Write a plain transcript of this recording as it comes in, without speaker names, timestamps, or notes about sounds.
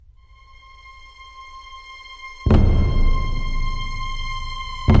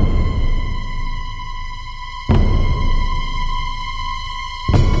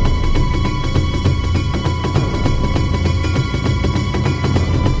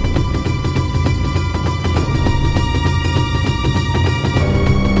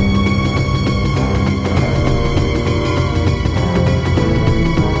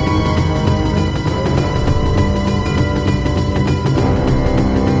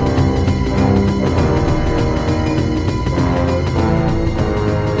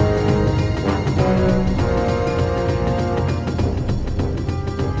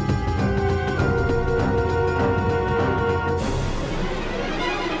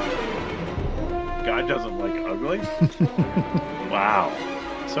God doesn't like ugly? Wow.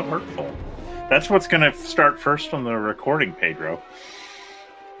 So hurtful. That's what's going to start first on the recording, Pedro.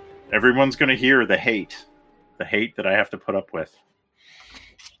 Everyone's going to hear the hate that I have to put up with.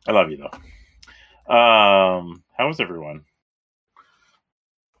 I love you, though. How was everyone?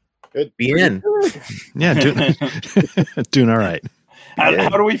 Good. Bien. Yeah, doing all right. How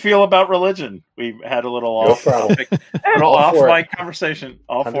do we feel about religion? We had a little off mic conversation.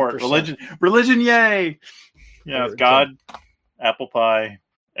 All 100%. For it. Religion, yay! Yeah, God, apple pie,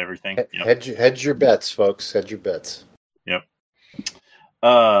 everything. Yep. Hedge your bets, folks. Hedge your bets. Yep.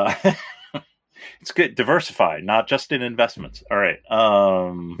 It's good. Diversify, not just in investments. All right.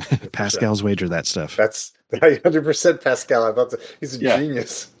 Pascal's wager that stuff. That's 100% Pascal. He's a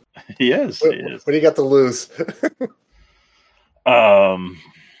genius. He is. What do you got to lose?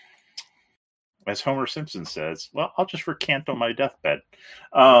 As Homer Simpson says, well, I'll just recant on my deathbed.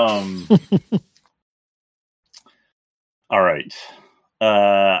 All right.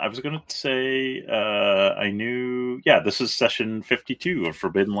 I was going to say, I knew, this is session 52 of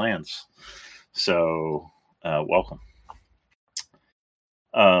Forbidden Lands. So, welcome.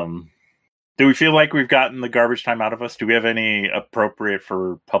 Do we feel like we've gotten the garbage time out of us? Do we have any appropriate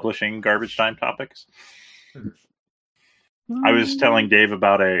for publishing garbage time topics? I was telling Dave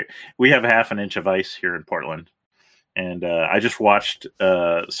about we have half an inch of ice here in Portland. And I just watched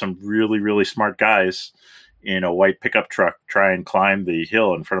some really, really smart guys in a white pickup truck try and climb the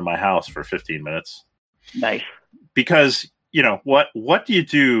hill in front of my house for 15 minutes. Nice. Because, what do you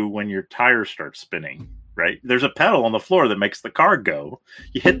do when your tires start spinning, right? There's a pedal on the floor that makes the car go.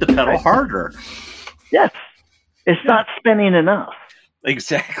 You hit the pedal harder. Yes. It's not spinning enough.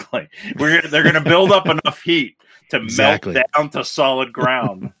 Exactly. They're going to build up enough heat to melt down to solid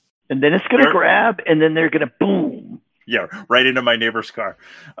ground. And then it's going to grab, and then they're going to boom. Yeah, right into my neighbor's car.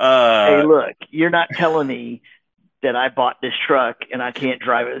 Hey, look, you're not telling me that I bought this truck and I can't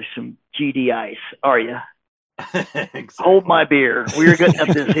drive it with some GD ice, are you? Exactly. Hold my beer. We're getting up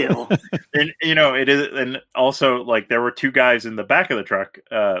this hill. And, it is, and also, there were two guys in the back of the truck,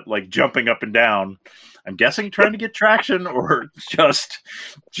 jumping up and down. I'm guessing trying to get traction, or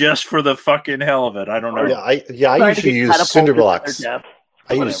just for the fucking hell of it. I don't know. I usually use cinder blocks.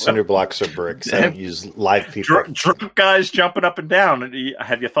 I use cinder blocks or bricks. I don't use live people. Drunk guys jumping up and down.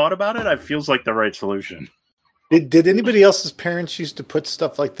 Have you thought about it? It feels like the right solution. Did anybody else's parents used to put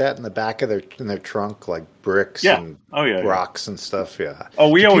stuff like that in the back of their trunk, like bricks and rocks and stuff? Yeah. Oh,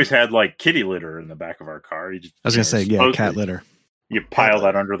 we always had kitty litter in the back of our car. I was gonna say, cat litter. You pile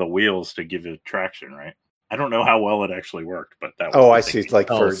that under the wheels to give it traction, right? I don't know how well it actually worked, but that was I see. It's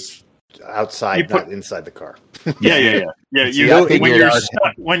for outside, not inside the car. Yeah.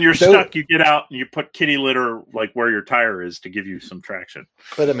 When you're stuck, you get out and you put kitty litter where your tire is to give you some traction.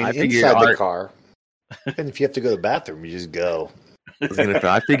 But inside the car, and if you have to go to the bathroom, you just go.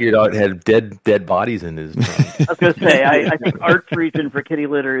 I figured out it had dead bodies in his trunk. I was going to say, I think Art's reason for kitty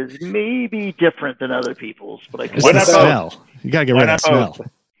litter is maybe different than other people's. But it's the smell. You got to get rid of that smell.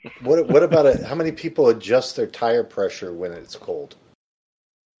 What about it? How many people adjust their tire pressure when it's cold?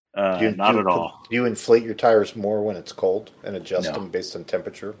 Not at all. Do you inflate your tires more when it's cold and adjust them based on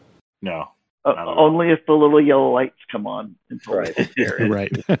temperature? No. Only if the little yellow lights come on. Right.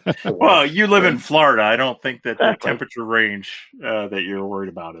 Well, you live in Florida. I don't think that the temperature range that you're worried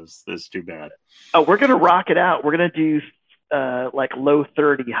about is too bad. Oh, we're going to rock it out. We're going to do low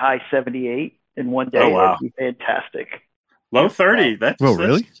 30, high 78 in one day. Oh, wow. It'd be fantastic. Low 30?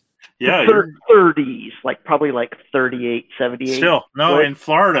 Really? Yeah. 30s, probably 38, 78. Still, no, in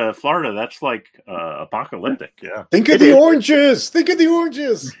Florida, that's apocalyptic. Yeah. Think of the oranges.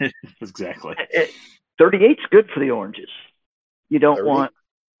 Exactly. 38's good for the oranges. You don't 30? want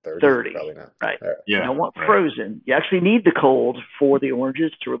 30. Probably not. Right. Yeah. You don't want frozen. You actually need the cold for the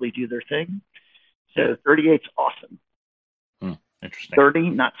oranges to really do their thing. So 38's awesome. Interesting. 30,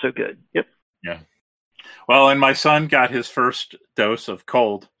 not so good. Yep. Yeah. Well, and my son got his first dose of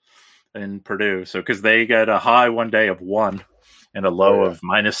cold in Purdue. So, because they got a high one day of 1 and a low of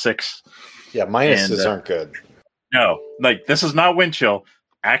 -6. Yeah, minuses aren't good. No, this is not wind chill,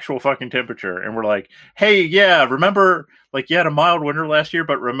 actual fucking temperature. And we're like, hey, remember, you had a mild winter last year,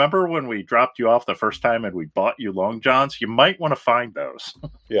 but remember when we dropped you off the first time and we bought you Long Johns? You might want to find those.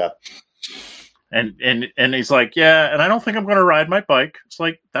 Yeah. And he's like, and I don't think I'm going to ride my bike. It's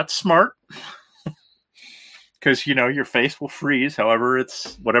that's smart. Because, your face will freeze, however,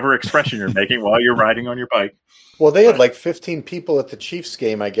 it's whatever expression you're making while you're riding on your bike. Well, they had 15 people at the Chiefs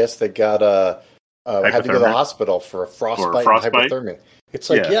game, I guess, that got had to go to the hospital for a frostbite and hypothermia.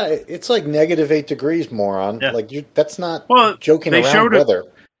 It's it's -8 degrees, moron. Yeah. That's not joking around weather.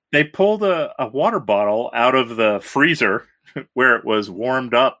 they pulled a water bottle out of the freezer where it was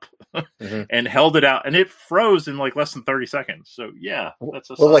warmed up and held it out, and it froze in like less than 30 seconds. So yeah, that's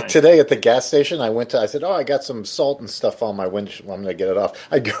a sign. Like today at the gas station, I said, I got some salt and stuff on my windshield. I'm going to get it off.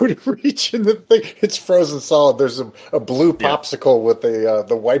 I go to reach in the thing. It's frozen solid. There's a blue popsicle with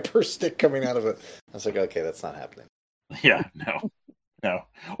the wiper stick coming out of it. I was like, okay, that's not happening. Yeah, no.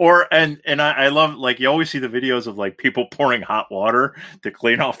 Or and I love, like, you always see the videos of like people pouring hot water to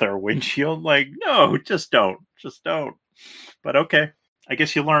clean off their windshield. Like, no, just don't. But okay, I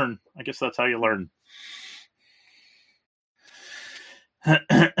guess you learn. I guess that's how you learn.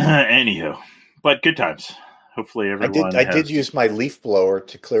 Anywho, but good times. Hopefully everyone. I did use my leaf blower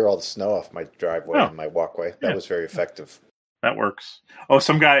to clear all the snow off my driveway and my walkway. That was very effective. That works. Oh,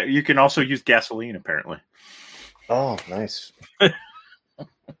 some guy. You can also use gasoline, apparently. Oh, nice. But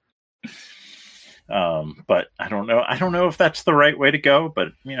I don't know. I don't know if that's the right way to go, but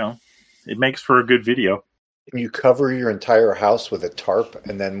it makes for a good video. Can you cover your entire house with a tarp,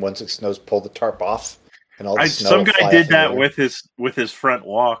 and then once it snows, pull the tarp off, and all the snow? Some guy did that with his front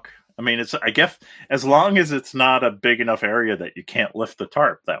walk. I mean, I guess as long as it's not a big enough area that you can't lift the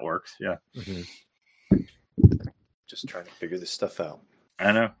tarp, that works. Yeah. Mm-hmm. Just trying to figure this stuff out.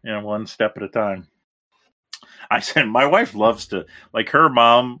 I know. One step at a time. I said my wife loves to, like, her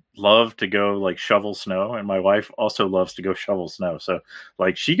mom loved to go like shovel snow, and my wife also loves to go shovel snow. So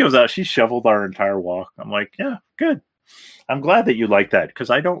like she goes out, she shoveled our entire walk. I'm like, yeah, good. I'm glad that you like that, because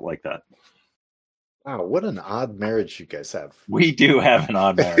I don't like that. Wow, what an odd marriage you guys have. We do have an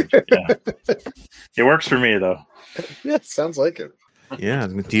odd marriage. Yeah. It works for me though. Yeah, it sounds like it. Yeah.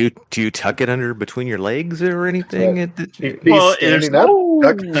 Do you tuck it under between your legs or anything? He's standing up.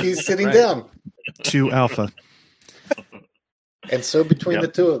 He's sitting down. 2 alpha. And so between the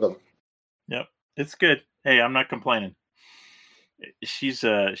two of them. Yep. It's good. Hey, I'm not complaining. She's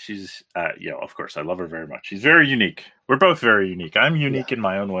of course, I love her very much. She's very unique. We're both very unique. I'm unique in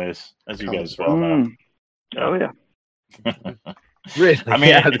my own ways, as you guys well know. Oh yeah. Really? I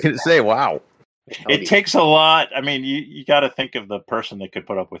mean, I was going to say, wow. It takes a lot. I mean, you got to think of the person that could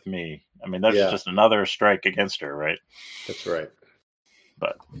put up with me. I mean, that's just another strike against her, right? That's right.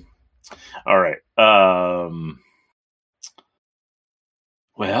 But all right.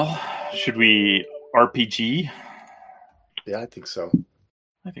 Well, should we RPG? Yeah, I think so.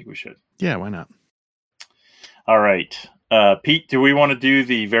 I think we should. Yeah, why not? All right. Pete, do we want to do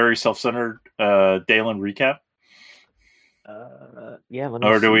the very self-centered Daelen recap? Yeah. Let me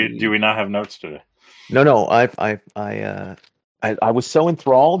or see. do we not have notes today? No. I was so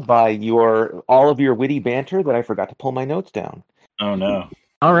enthralled by all of your witty banter that I forgot to pull my notes down. Oh no.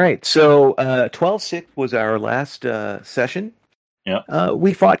 All right. So 12-6 was our last session. Yeah.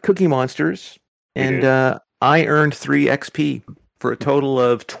 We fought cookie monsters, and I earned 3 XP for a total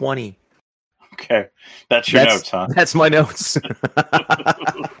of 20. Okay. That's your notes, huh? That's my notes.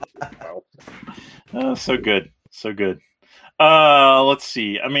 Oh, so good. So good. Let's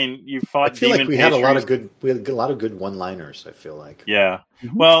see. I mean, you fought. I feel like we had a lot of good one-liners. I feel like. Yeah.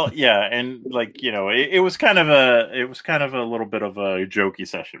 Well, yeah, and like it was kind of a little bit of a jokey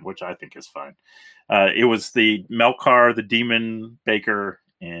session, which I think is fine. It was the Melkar, the demon baker,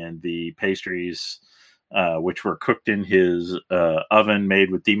 and the pastries, which were cooked in his oven made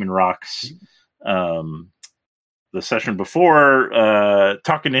with demon rocks. The session before,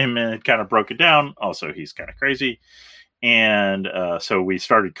 talking to him and it kind of broke it down. Also, he's kind of crazy. And so we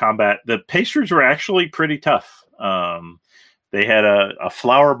started combat. The pastries were actually pretty tough. They had a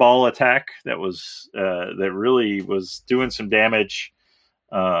flower ball attack that really was doing some damage.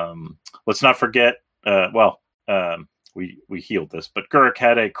 Let's not forget. We healed this, but Gurrok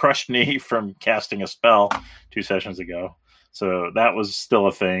had a crushed knee from casting a spell 2 sessions ago, so that was still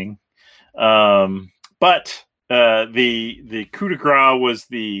a thing. But the coup de grace was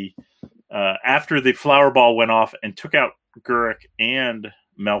after the flower ball went off and took out Gurrok and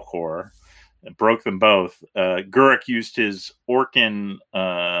Melkor, and broke them both. Gurrok used his Orcan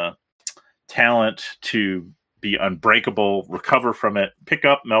talent to be unbreakable, recover from it, pick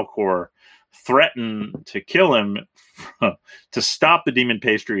up Melkor, threaten to kill him, to stop the demon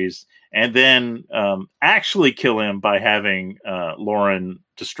pastries, and then actually kill him by having Loran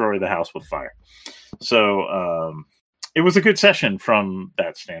destroy the house with fire. So it was a good session from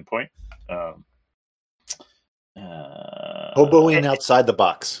that standpoint. Hoboing outside the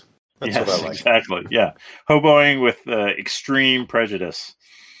box. That's what I like. Exactly. Yeah. Hoboing with extreme prejudice.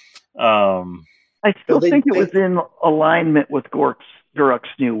 I still think it was in alignment with Gurrok's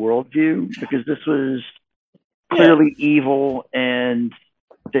new worldview, because this was clearly evil, and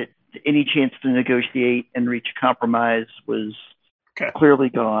that any chance to negotiate and reach a compromise was clearly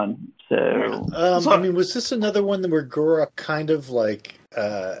gone. So, I mean, was this another one where Gurrok kind of like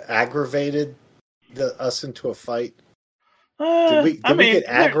aggravated us into a fight? Did we get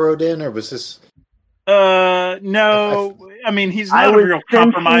aggroed in, or was this? No. I mean, he's not a real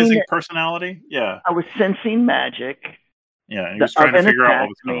compromising personality. Yeah. I was sensing magic. Yeah, and he was trying to figure out what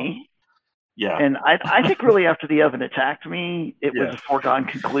was going on. Yeah. And I think really after the oven attacked me, it was a foregone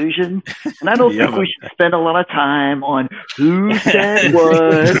conclusion. And I don't think we should spend a lot of time on who said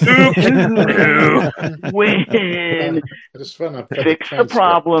what, who, when. Fix the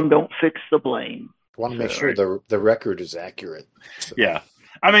problem, don't fix the blame. I want to make sure the record is accurate. So. Yeah.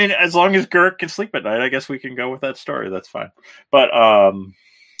 I mean, as long as Gurrok can sleep at night, I guess we can go with that story. That's fine. But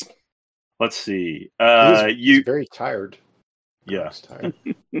let's see. He's very tired. Yeah.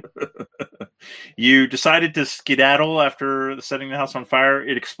 You decided to skedaddle after setting the house on fire.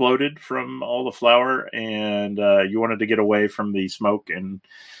 It exploded from all the flour, and you wanted to get away from the smoke and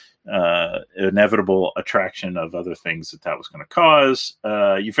inevitable attraction of other things that was going to cause.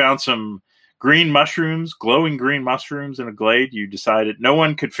 You found some green mushrooms, glowing green mushrooms in a glade. You decided no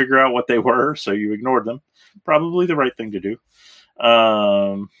one could figure out what they were, so you ignored them. Probably the right thing to do.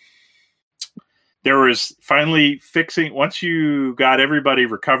 There was finally fixing, once you got everybody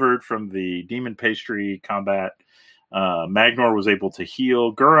recovered from the demon pastry combat, Magnor was able to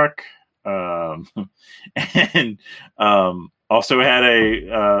heal Gurrok, and also had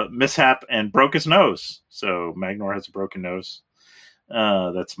a mishap and broke his nose. So Magnor has a broken nose.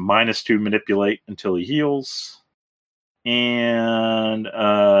 That's -2 manipulate until he heals. And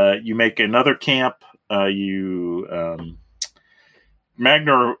you make another camp.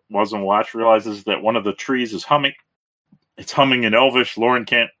 Magnor was on watch, realizes that one of the trees is humming. It's humming in Elvish. Daelen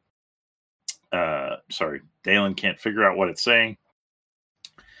can't figure out what it's saying.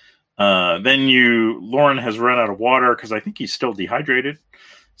 Then Loran has run out of water because I think he's still dehydrated.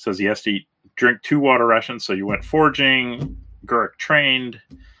 Says he has to drink 2 water rations. So you went foraging. Gurrok trained,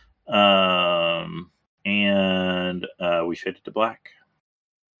 and we faded to black.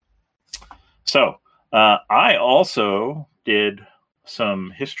 So I also did some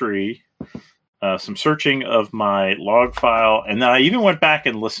history, some searching of my log file, and then I even went back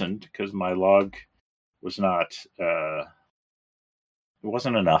and listened because my log was not, it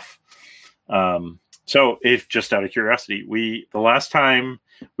wasn't enough. So if just out of curiosity, the last time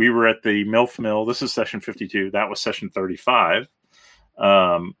we were at the MILF Mill, this is session 52, that was session 35.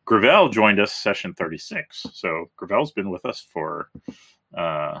 Gravelle joined us session 36. So Gravelle's been with us for,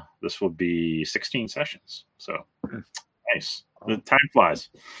 this will be 16 sessions. So nice. The time flies.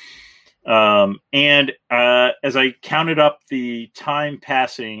 And as I counted up the time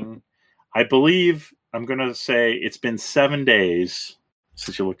passing, I believe I'm going to say it's been 7 days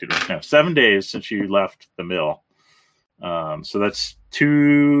since you looked at it. No, 7 days since you left the mill. So that's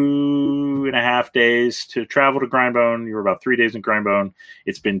 2.5 days to travel to Grindbone. You were about 3 days in Grindbone.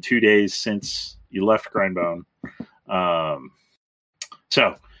 It's been 2 days since you left Grindbone. And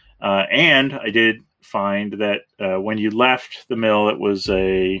I did find that when you left the mill,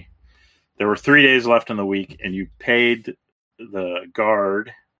 there were 3 days left in the week, and you paid the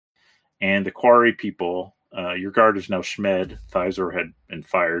guard and the quarry people. Your guard is now Schmed. Thizor had been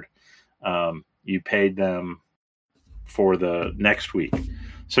fired. You paid them for the next week.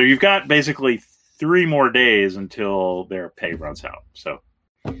 So you've got basically 3 more days until their pay runs out. So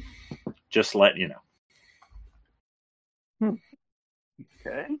just letting you know.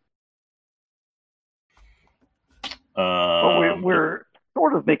 Okay. Well, we're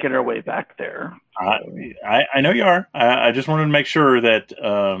sort of making our way back there. I know you are. I just wanted to make sure that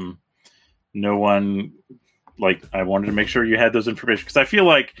no one, I wanted to make sure you had those information, because I feel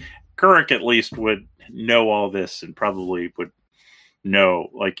like Gurrok at least would know all this and probably would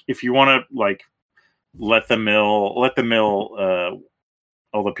know, if you want to, let the mill,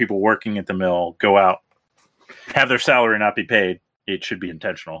 all the people working at the mill go out, have their salary not be paid. It should be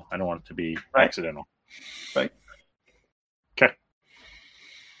intentional. I don't want it to be accidental. Right. Okay.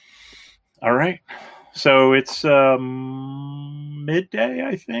 All right. So it's midday,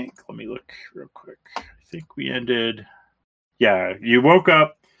 I think. Let me look real quick. I think we ended. Yeah, you woke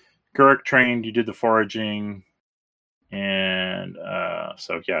up, Gurrok trained, you did the foraging, and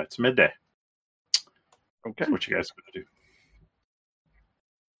so yeah, it's midday. Okay. That's what you guys are going to do.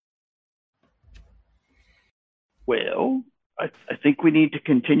 Well, I think we need to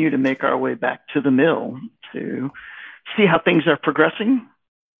continue to make our way back to the mill to see how things are progressing.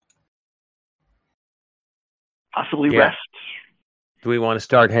 Possibly rest. Do we want to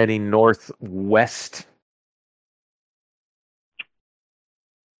start heading northwest?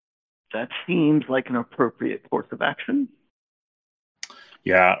 That seems like an appropriate course of action.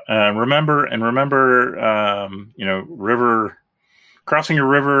 Yeah. Remember, crossing a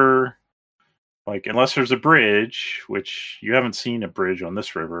river, like, unless there's a bridge, which you haven't seen a bridge on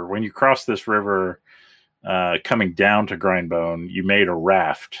this river. When you cross this river, coming down to Grindbone, you made a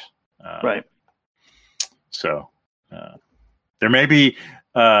raft. Right. So there may be,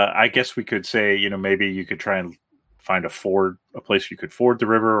 I guess we could say, maybe you could try and find a place you could ford the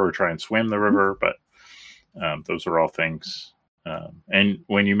river or try and swim the river. But those are all things. And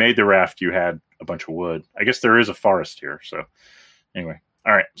when you made the raft, you had a bunch of wood. I guess there is a forest here. So anyway,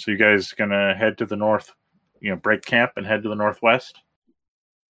 all right. So you guys gonna head to the north, break camp and head to the northwest?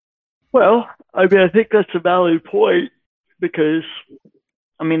 Well, I think that's a valid point because,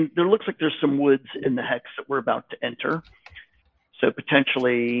 there looks like there's some woods in the hex that we're about to enter. So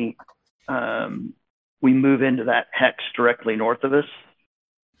potentially we move into that hex directly north of us.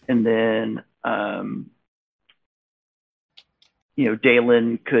 And then,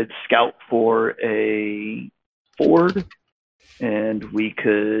 Daelen could scout for a ford, and we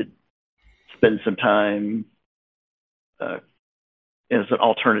could spend some time as an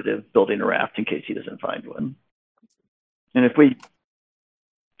alternative building a raft in case he doesn't find one. And if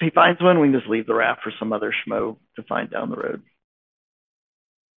he finds one, we can just leave the raft for some other schmo to find down the road.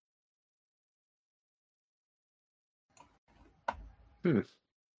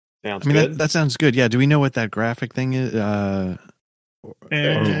 Sounds good. That sounds good. Yeah. Do we know what that graphic thing is? Or are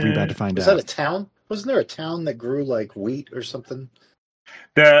we about to find out? Was that a town? Wasn't there a town that grew like wheat or something?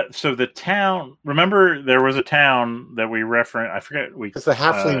 So the town. Remember, there was a town that we referenced. I forget. Because the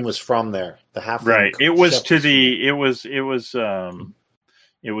halfling was from there. The halfling, right? It was to the. It was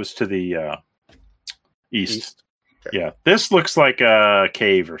to the east. Okay. Yeah, this looks like a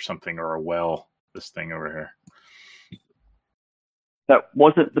cave or something, or a well. This thing over here. That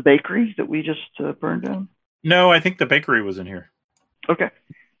wasn't the bakery that we just burned down? No, I think the bakery was in here. Okay.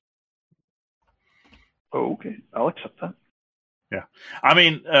 Okay, I'll accept that. Yeah, I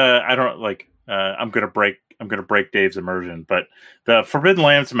don't like. I'm gonna break Dave's immersion, but the Forbidden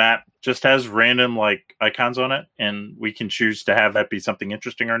Lands map just has random like icons on it, and we can choose to have that be something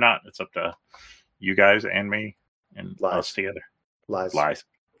interesting or not. It's up to you guys and me and us together. Lies.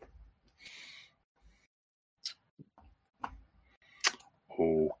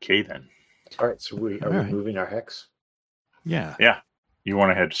 Okay then. All right. So are we moving our hex? Yeah. Yeah. You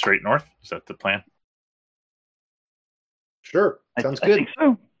want to head straight north? Is that the plan? Sure. Sounds good. I think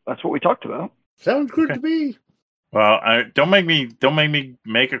so. That's what we talked about. Sounds good to me. Well, don't make me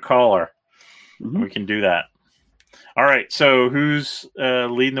make a caller. Mm-hmm. We can do that. All right. So who's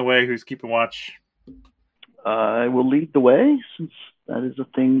leading the way? Who's keeping watch? I will lead the way since that is a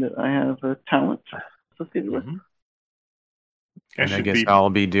thing that I have a talent associated with. Mm-hmm. And I guess I'll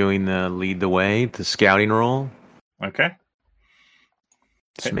be doing the lead the way, the scouting role. Okay.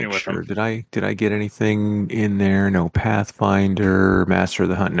 Let's make sure. Did I get anything in there? No. Pathfinder, Master of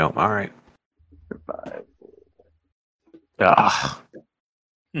the Hunt. No. All right.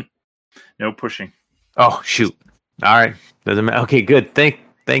 No pushing. Oh shoot! All right. Doesn't matter. Okay. Good. Thank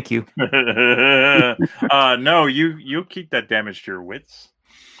you. No. You keep that damage to your wits.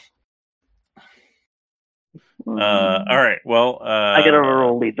 All right. Well, I get a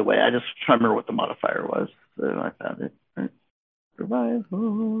roll lead the way. I just try to remember what the modifier was, so I found it. Right.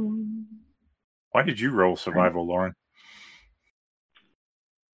 Survival. Why did you roll survival, Loran?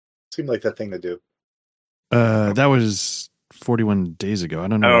 Seemed like that thing to do. That was 41 days ago. I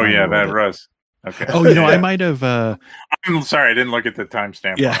don't know. Oh yeah, that was. Okay. Oh, I might have. I'm sorry, I didn't look at the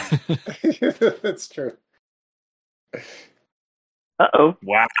timestamp. Yeah, that's true. Uh-oh.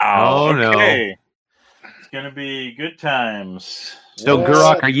 Wow. Oh okay. No. Gonna be good times. So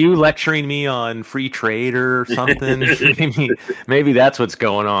Gurrok, are you lecturing me on free trade or something? maybe that's what's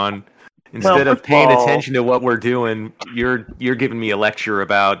going on. Instead of paying attention to what we're doing, you're giving me a lecture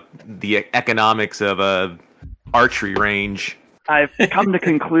about the economics of a archery range. I've come to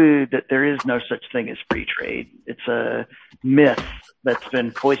conclude that there is no such thing as free trade. It's a myth that's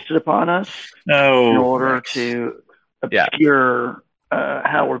been foisted upon us in order to obscure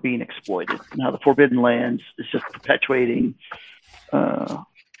how we're being exploited and how the Forbidden Lands is just perpetuating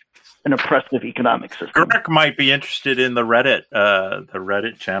an oppressive economic system. Gurrok might be interested in the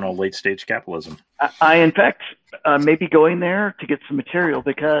Reddit channel, Late Stage Capitalism. I in fact, may be going there to get some material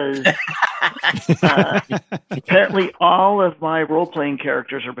because apparently all of my role-playing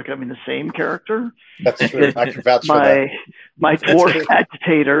characters are becoming the same character. That's true. I can vouch for that. My dwarf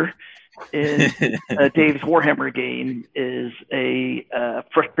agitator in Dave's Warhammer game is a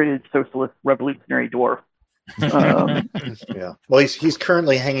frustrated socialist revolutionary dwarf. Yeah. Well, he's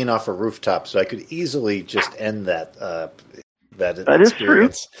currently hanging off a rooftop, so I could easily just end that That is true.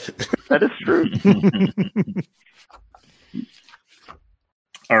 That is true.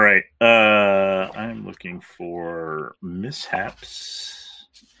 All right. I'm looking for mishaps.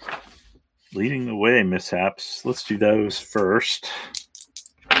 Leading the way, mishaps. Let's do those first.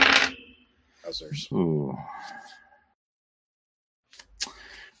 Ooh.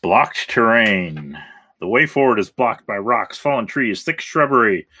 Blocked terrain. The way forward is blocked by rocks, fallen trees, thick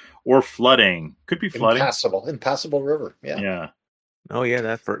shrubbery, or flooding. Could be flooding. Impassable river. Yeah. Oh yeah,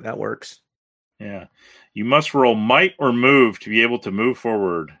 that works. Yeah. You must roll might or move to be able to move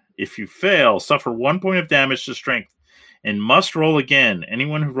forward. If you fail, suffer 1 point of damage to strength and must roll again.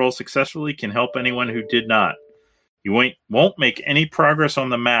 Anyone who rolls successfully can help anyone who did not. You won't make any progress on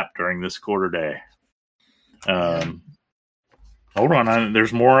the map during this quarter day. Hold on.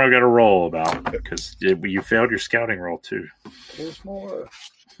 There's more I got to roll about because you failed your scouting roll too. There's more.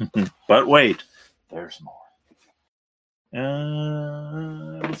 But wait, there's more.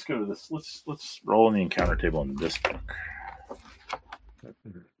 Let's go to this. Let's roll in the encounter table in this book. Let's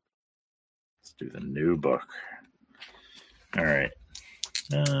do the new book. All right.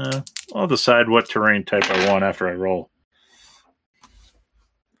 I'll decide what terrain type I want after I roll.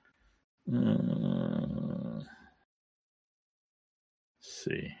 Let's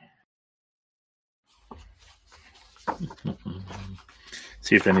see.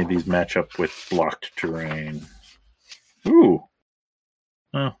 See if any of these match up with blocked terrain. Ooh.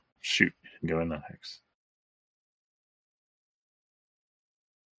 Oh, shoot. Didn't go in that hex.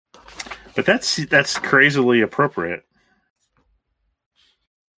 But that's crazily appropriate.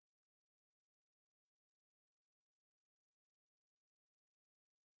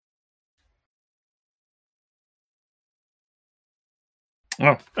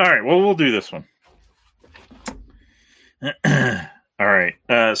 Oh, all right. Well, we'll do this one. All right.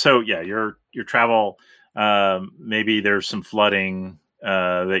 So yeah, your travel. Maybe there's some flooding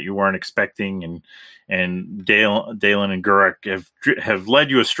that you weren't expecting, and Daelen and Gurrok have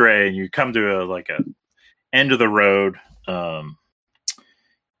led you astray, and you come to a end of the road. And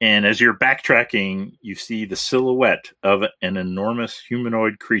as you're backtracking, you see the silhouette of an enormous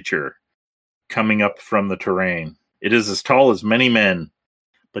humanoid creature coming up from the terrain. It is as tall as many men,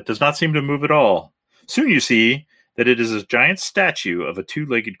 but does not seem to move at all. Soon you see that it is a giant statue of a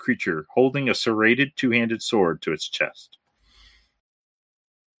two-legged creature holding a serrated two-handed sword to its chest.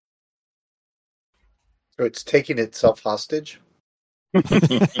 So it's taking itself hostage?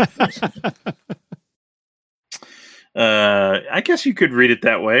 I guess you could read it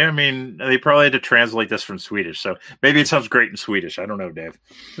that way. I mean, they probably had to translate this from Swedish, so maybe it sounds great in Swedish. I don't know, Dave.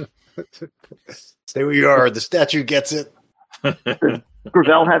 Stay where you are. The statue gets it. Does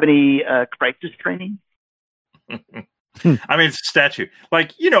Gravelle have any crisis training? I mean, it's a statue.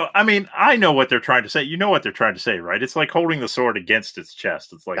 I know what they're trying to say. You know what they're trying to say, right? It's like holding the sword against its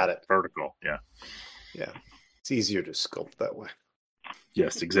chest. It's like vertical. Yeah. Yeah. It's easier to sculpt that way.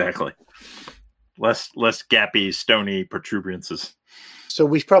 Yes, exactly. Less gappy, stony protuberances. So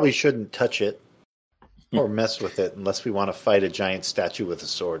we probably shouldn't touch it or mess with it unless we want to fight a giant statue with a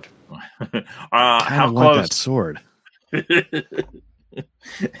sword. How close? That sword.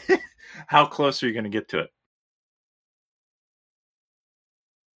 How close are you going to get to it?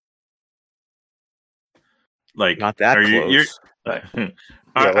 Not that close.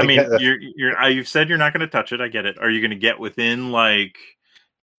 You've said you're not going to touch it. I get it. Are you going to get within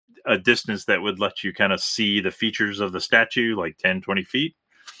a distance that would let you kind of see the features of the statue, 10, 20 feet?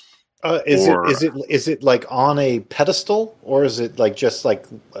 Is it like on a pedestal, or is it just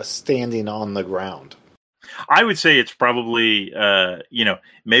standing on the ground? I would say it's probably,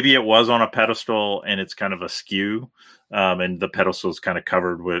 maybe it was on a pedestal and it's kind of askew, and the pedestal is kind of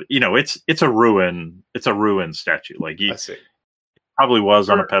covered with, it's a ruin. It's a ruined statue. I see. Probably was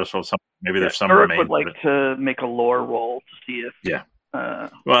on a pedestal. Maybe there's some remains. Would like to make a lore roll to see if. Yeah.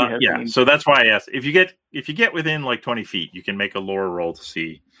 So that's why I asked. If you get within 20 feet, you can make a lore roll to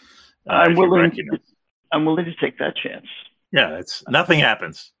see. I'm willing to take that chance. Yeah, nothing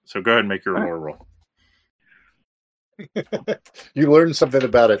happens. So go ahead and make your lore roll. You learned something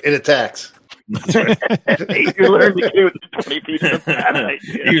about it. It attacks. That's right. You learned to do 20 feet of that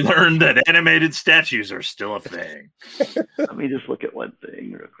idea. You learned that animated statues are still a thing. Let me just look at one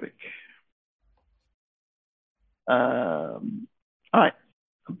thing real quick. All right.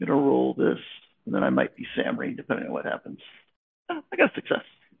 I'm going to roll this, and then I might be Samry, depending on what happens. I got success.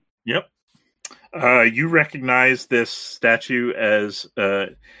 Yep. You recognize this statue as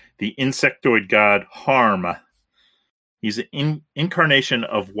the insectoid god Harm. He's an incarnation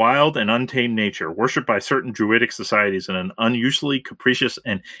of wild and untamed nature, worshipped by certain druidic societies in an unusually capricious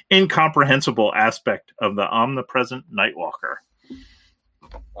and incomprehensible aspect of the omnipresent Nightwalker.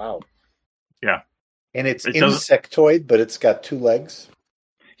 Wow. Yeah. And it's insectoid, but it's got 2 legs?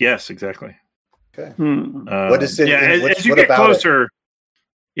 Yes, exactly. Okay. What is it? Yeah, as you get closer,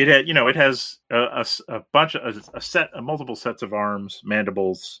 it has a bunch of multiple sets of arms,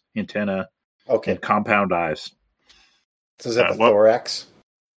 mandibles, antenna, and compound eyes. Does it have a thorax?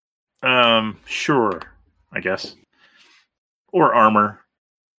 Sure, I guess, or armor.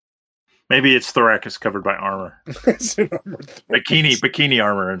 Maybe its thorax is covered by armor. It's an armored thorax. Bikini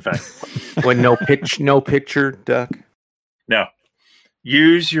armor, in fact. When no picture, Duck. No.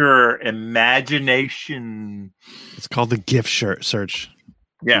 Use your imagination. It's called the gift search.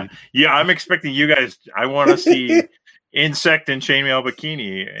 Yeah. I'm expecting you guys. I want to see insect and chainmail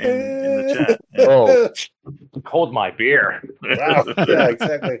bikini in the chat. Yeah. Oh, hold my beer. Wow. Yeah,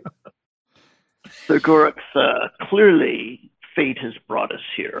 exactly. So Gurrok, clearly fate has brought us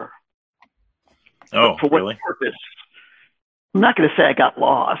here. Oh, for what really? Purpose? I'm not going to say I got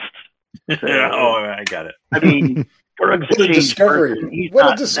lost. So, I got it. I mean, Gurrok's what a discovery!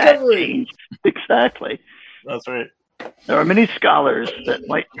 What a discovery! Exactly. That's right. There are many scholars that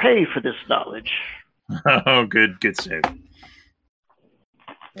might pay for this knowledge. Oh, good save.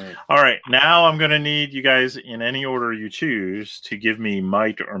 All right, now I'm going to need you guys, in any order you choose, to give me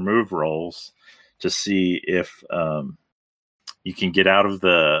might or move rolls to see if you can get out of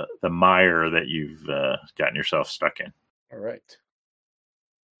the mire that you've gotten yourself stuck in. All right.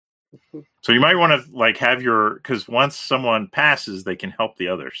 So you might want to have because once someone passes, they can help the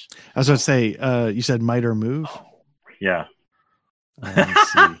others. I was going to say, you said might or move? Yeah. Let me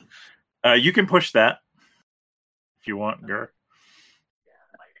see. You can push that if you want, Gurrok.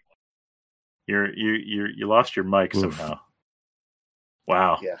 You lost your mic somehow.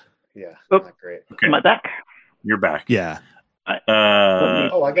 Wow. Yeah. Oh, not great. Okay. Am I back? You're back. Yeah. I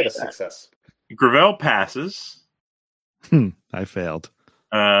got a success. Gravelle passes. I failed.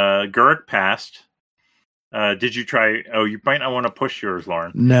 Gurrok passed. Did you try? Oh, you might not want to push yours,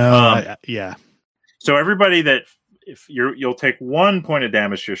 Loran. No. Yeah. So everybody you'll take 1 point of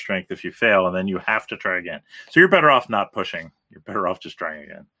damage to your strength if you fail, and then you have to try again. So you're better off not pushing. You're better off just trying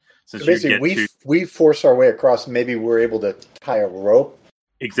again. Since so basically, we force our way across. Maybe we're able to tie a rope.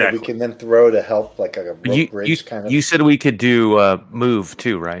 Exactly. That we can then throw to help, like a rope bridge kind of. You said we could do move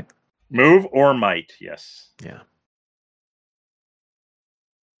too, right? Move or might, yes. Yeah.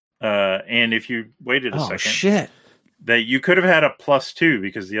 And if you waited a second, that you could have had a +2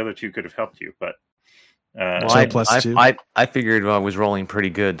 because the other 2 could have helped you, but. I figured I was rolling pretty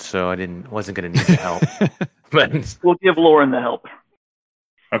good, so wasn't going to need the help. But we'll give Loran the help.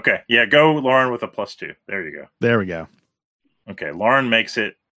 Okay, yeah, go Loran with a +2. There you go. There we go. Okay, Loran makes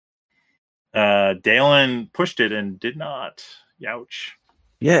it. Daelen pushed it and did not. Youch.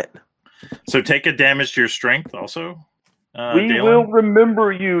 Yet. So take a damage to your strength also. We will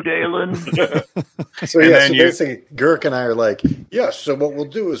remember you, Daelen. So basically, Gurrok and I are like, yes. So what we'll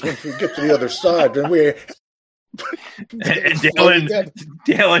do is once we get to the other side, then we. And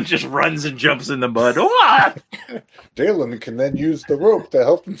Daelen just runs and jumps in the mud. Daelen can then use the rope to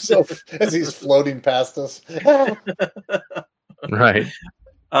help himself as he's floating past us. Right.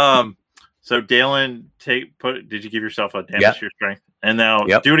 So Daelen, did you give yourself a damage to your strength? And now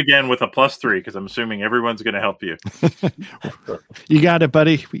do it again with a +3 because I'm assuming everyone's going to help you. You got it,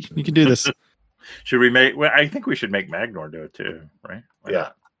 buddy. You can do this. Should we make? Well, I think we should make Magnor do it too, right? Why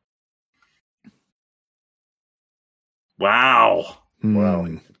not? Wow. Well,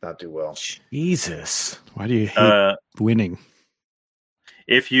 he did not do well. Jesus. Why do you hate winning?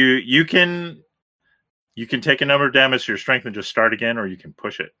 If you can take a number of damage to your strength and just start again, or you can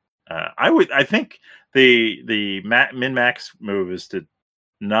push it. I think the min max move is to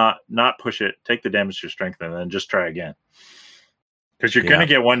not push it, take the damage to your strength, and then just try again. Because you're going to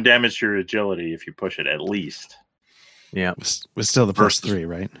get 1 damage to your agility if you push it at least. Yeah, with still the +3,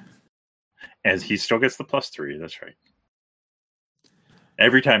 right? As he still gets the +3. That's right.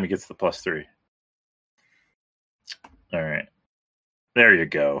 Every time he gets the +3. All right. There you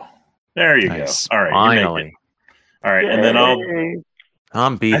go. There you go. All right. Finally. All right. Yay. And then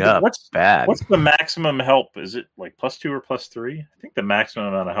I'm beat up. What's bad? What's the maximum help? Is it like +2 or +3? I think the maximum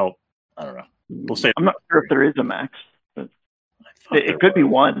amount of help. I don't know. We'll say. I'm not sure if there is a max. But it could be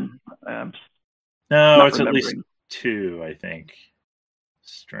 1. No, it's at least 2. I think.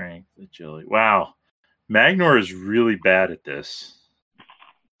 Strength, agility. Wow, Magnor is really bad at this.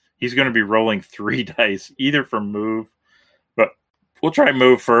 He's going to be rolling 3 dice either for move, but we'll try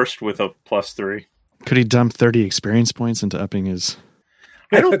move first with a +3. Could he dump 30 experience points into upping his?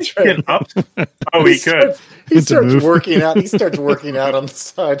 I don't think he can up. Oh, he could. He starts working out. He starts working out on the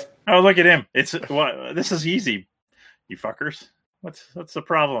side. Oh, look at him! It's this is easy, you fuckers. What's the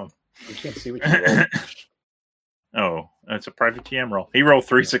problem? You can't see what you roll. Oh, it's a private TM roll. He rolled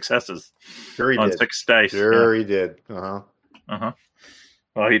 3 successes on 6 dice. Sure, he did. Well,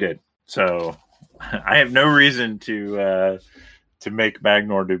 he did. So I have no reason to make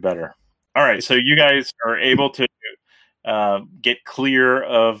Magnor do better. All right, so you guys are able to get clear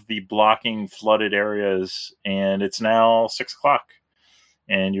of the blocking flooded areas, and it's now 6:00,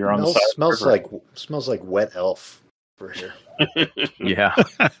 and you're on the side. Smells like wet elf over here. Yeah.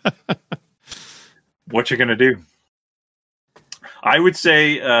 What you gonna do? I would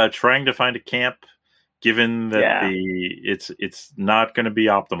say trying to find a camp, given that it's not going to be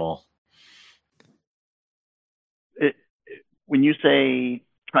optimal. When you say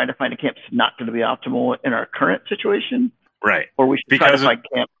trying to find a camp, it's not going to be optimal in our current situation, right? Or we should try to find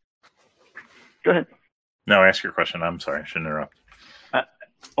camp. Go ahead. No, ask your question. I'm sorry, I shouldn't interrupt.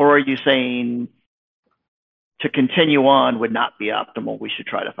 Or are you saying to continue on would not be optimal? We should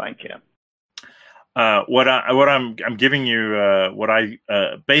try to find camp. I'm giving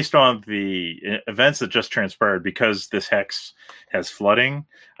you based on the events that just transpired, because this hex has flooding.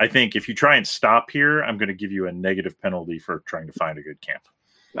 I think if you try and stop here, I'm going to give you a negative penalty for trying to find a good camp.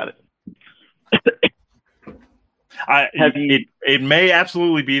 Got it. It may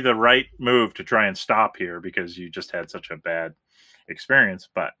absolutely be the right move to try and stop here because you just had such a bad experience,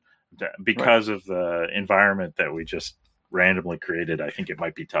 but because of the environment that we just randomly created, I think it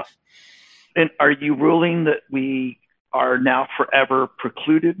might be tough. And are you ruling that we are now forever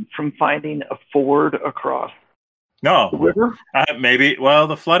precluded from finding a ford across the river? Maybe. Well,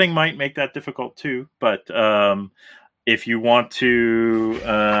 the flooding might make that difficult too. But if you want to,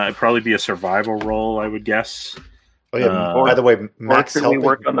 it'd probably be a survival roll, I would guess. Oh yeah. By the way, max helping. We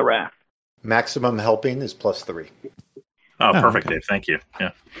work on the raft. Maximum helping is +3. Oh, perfect, okay. Dave. Thank you.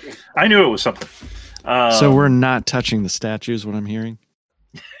 Yeah, I knew it was something. So we're not touching the statues. What I'm hearing.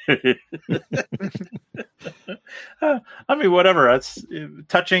 I mean, whatever. That's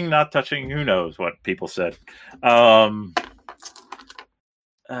touching, not touching. Who knows what people said? I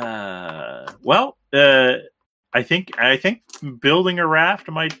think building a raft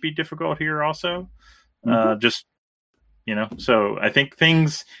might be difficult here. Also, just so I think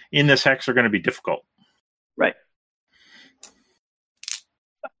things in this hex are going to be difficult. Right.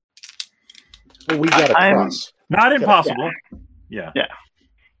 Well, we got to cross. Not impossible. Yeah.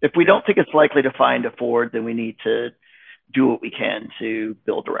 If we don't think it's likely to find a ford, then we need to do what we can to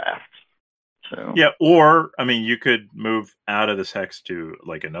build a raft. So yeah, or I mean, you could move out of this hex to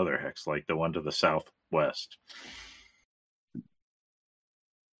like another hex, like the one to the southwest. You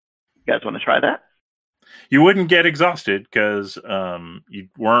guys want to try that? You wouldn't get exhausted because you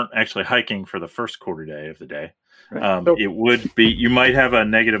weren't actually hiking for the first quarter day of the day. Right. It would be. You might have a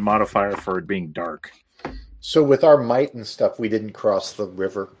negative modifier for it being dark. So with our might and stuff, we didn't cross the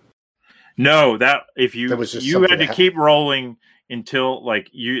river. No, that if you had to keep rolling until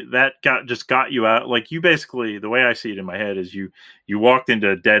got you out. Like you basically, the way I see it in my head is you walked into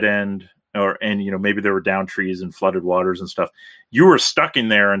a dead end, and maybe there were down trees and flooded waters and stuff. You were stuck in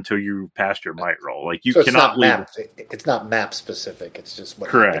there until you passed your might roll. Like you cannot leave. It's not map specific. It's just what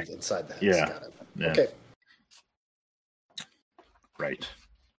correct inside that. Yeah. Got it. Yeah. Okay. Right.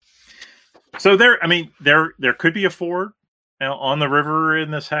 So there could be a ford on the river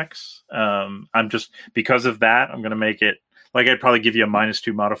in this hex. I'm just because of that, I'm going to make it like I'd probably give you a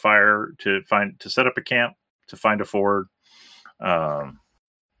 -2 modifier to set up a camp, to find a ford. Also,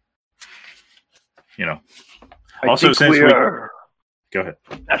 since we are go ahead,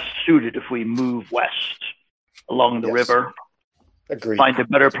 best suited if we move west along the river. Agreed. Find a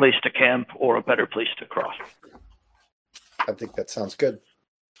better place to camp or a better place to cross. I think that sounds good.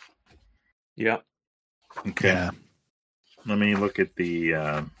 Yeah. Okay. Yeah. Let me look at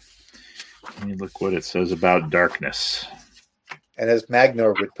what it says about darkness. And as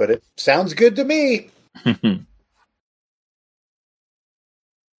Magnor would put it, sounds good to me.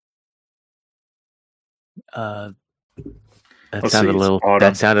 That sounded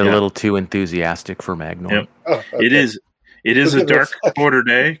a little too enthusiastic for Magnor. Yep. Oh, okay. It is a dark quarter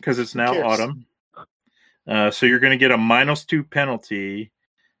day because it's now autumn. So you're going to get a -2 penalty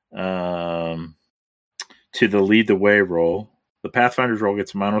to the lead the way roll. The Pathfinder's roll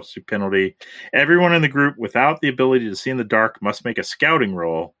gets a -2 penalty. Everyone in the group without the ability to see in the dark must make a scouting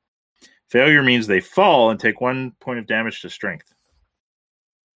roll. Failure means they fall and take 1 point of damage to strength.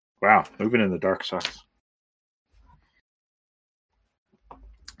 Wow, moving in the dark sucks.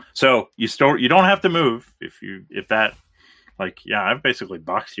 So you don't have to move if that, like, yeah, I've basically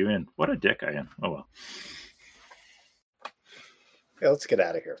boxed you in. What a dick I am. Oh well. Yeah, let's get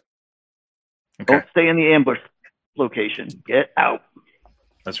out of here. Okay. Don't stay in the ambush location. Get out.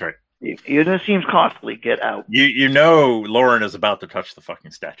 That's right. Even though it seems costly, get out. You know Loran is about to touch the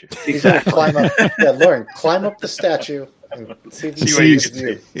fucking statue. He's going to climb up. Yeah, Loran, climb up the statue and see what you can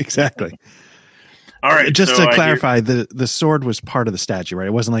do. Exactly. All right. Just to clarify, the sword was part of the statue, right?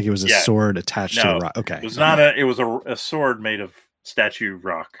 It wasn't like it was a sword attached to a rock. Okay. It was not it was a sword made of statue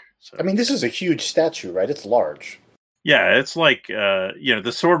rock. So. I mean, this is a huge statue, right? It's large. Yeah, it's like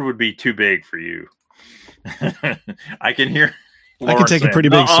the sword would be too big for you. I can hear Laura I can take saying, a pretty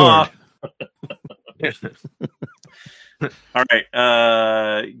big sword. All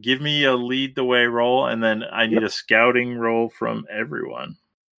right. Give me a lead the way roll, and then I need a scouting roll from everyone.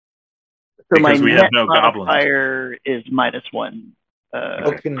 So because my we have no modifier is -1.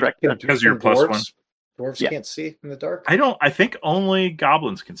 Correct. Because you're +1. Dwarves can't see in the dark? I think only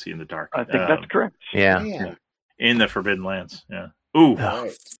goblins can see in the dark. I think that's correct. Yeah. In the Forbidden Lands. Yeah. Ooh. Oh,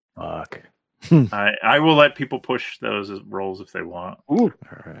 fuck. I will let people push those rolls if they want. Ooh.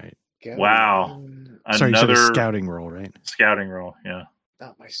 All right. Wow. Sorry, you said a scouting roll, right? Scouting roll, yeah.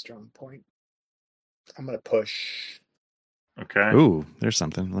 Not my strong point. I'm going to push. Okay. Ooh, there's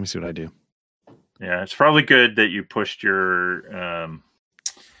something. Let me see what I do. Yeah, it's probably good that you pushed your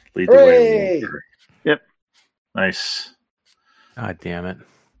lead the way. Yep. Nice. God damn it.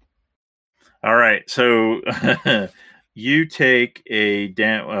 All right, so you take a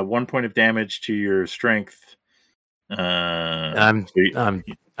 1 point of damage to your strength. I'm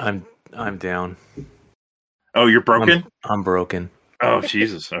down. Oh, you're broken? I'm broken. Oh,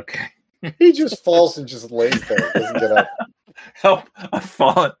 Jesus. Okay. He just falls and just lays there. Doesn't get up. Help! I've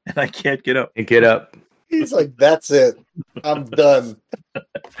fallen and I can't get up. And get up. He's like, that's it. I'm done.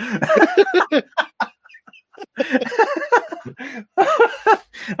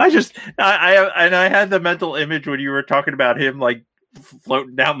 I had the mental image when you were talking about him like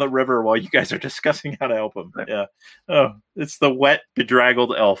floating down the river while you guys are discussing how to help him. Yeah. Oh, it's the wet,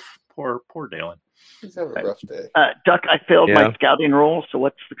 bedraggled elf. Poor Daelen. He's having a rough day. Duck, I failed my scouting roll, so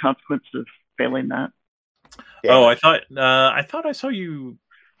what's the consequence of failing that? Yeah. Oh, I thought I saw you.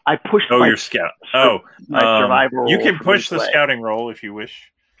 I pushed. Your scout. Oh, my survival. You can push the scouting roll if you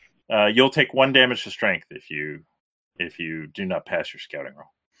wish. You'll take 1 damage to strength if you do not pass your scouting roll.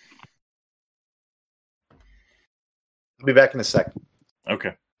 I'll be back in a second.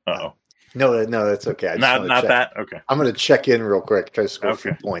 Okay. Uh-oh. No, that's okay. Not that. Okay. I'm going to check in real quick. Try to score a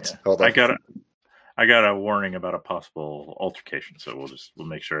few points. Hold on. I got a warning about a possible altercation, so we'll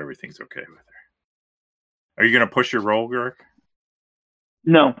make sure everything's okay with her. Are you going to push your roll, Gurrok?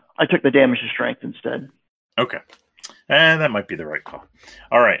 No, I took the damage to strength instead. Okay. And that might be the right call.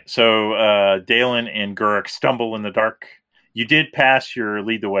 All right. So Daelen and Gurrok stumble in the dark. You did pass your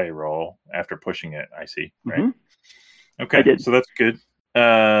lead the way roll after pushing it, I see. Right? Mm-hmm. Okay. I did. So that's good.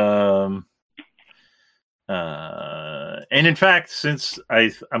 And in fact, since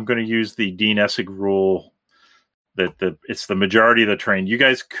I'm going to use the Dean Essig rule that it's the majority of the terrain, you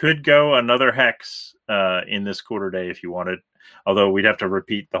guys could go another hex in this quarter day if you wanted. Although we'd have to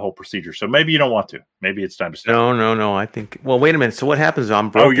repeat the whole procedure. So maybe you don't want to. Maybe it's time to stop. No. I think... Well, wait a minute. So what happens if I'm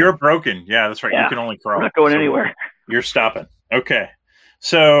broken? Oh, you're broken. Yeah, that's right. Yeah. You can only crawl. I'm not going anywhere. You're stopping. Okay.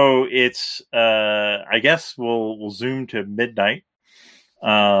 So it's... I guess we'll zoom to midnight.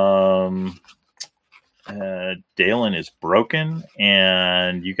 Daelen is broken,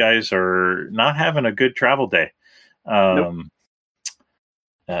 and you guys are not having a good travel day. Nope.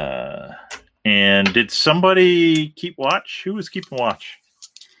 And did somebody keep watch? Who was keeping watch?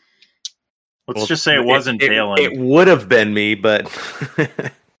 Let's just say it wasn't Daelen. It would have been me, but...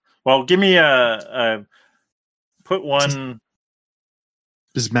 Well, give me a put one...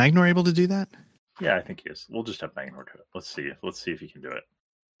 Is Magnor able to do that? Yeah, I think he is. We'll just have Magnor do it. Let's see if he can do it.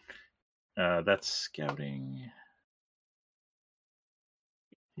 That's scouting.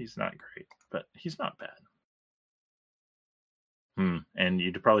 He's not great, but he's not bad. And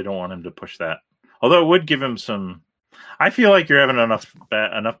you probably don't want him to push that. Although it would give him some... I feel like you're having enough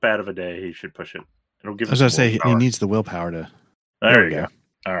bad of a day. He should push it. It'll give him. I was going to say he needs the willpower to... There you go.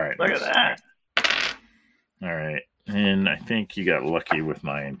 All right. Look at that. All right. And I think you got lucky with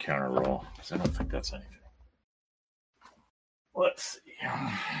my encounter roll, because I don't think that's anything. Let's see.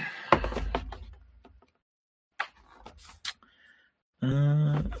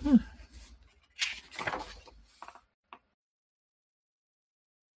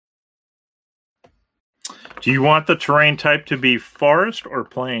 Do you want the terrain type to be forest or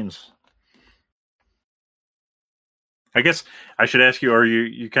plains? I guess I should ask you: are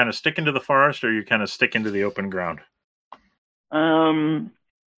you kind of sticking to the forest, or are you kind of sticking to the open ground?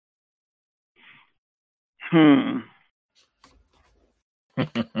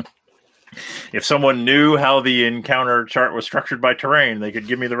 If someone knew how the encounter chart was structured by terrain, they could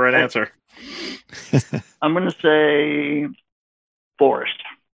give me the right answer. I'm going to say forest.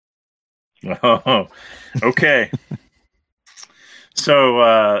 Oh, okay.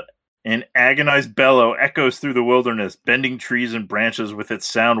 So, an agonized bellow echoes through the wilderness, bending trees and branches with its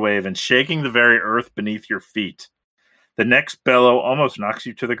sound wave and shaking the very earth beneath your feet. The next bellow almost knocks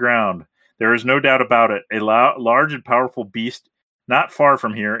you to the ground. There is no doubt about it. A large and powerful beast not far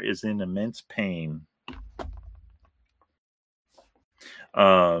from here is in immense pain.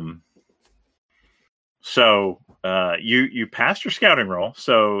 So you passed your scouting roll.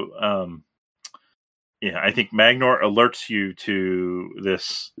 So I think Magnor alerts you to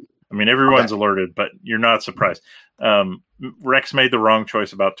this. I mean, everyone's alerted, but you're not surprised. Rex made the wrong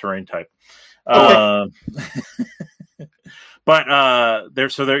choice about terrain type. But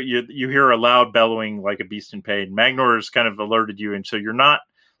there you hear a loud bellowing like a beast in pain. Magnor has kind of alerted you, and so you're not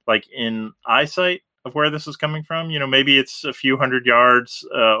like in eyesight of where this is coming from. Maybe it's a few hundred yards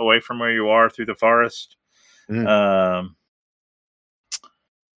away from where you are through the forest. What are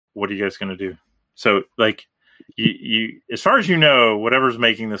you guys going to do? So, like, you as far as you know, whatever's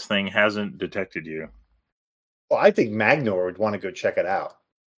making this thing hasn't detected you. Well, I think Magnor would want to go check it out.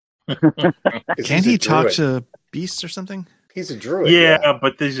 Can't he talk to beasts or something? He's a druid. Yeah,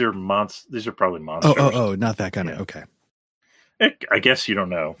 but these are These are probably monsters. Oh, not that kind of. Okay. I guess you don't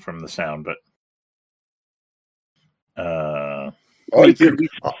know from the sound, but I'm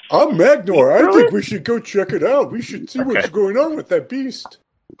Magnor. I think we should go check it out. We should see what's going on with that beast.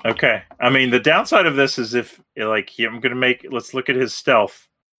 Okay. I mean, the downside of this is let's look at his stealth.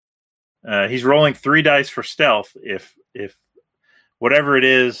 He's rolling 3 dice for stealth. If whatever it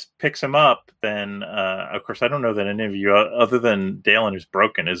is picks him up, then of course I don't know that any of you, other than Daelen, who's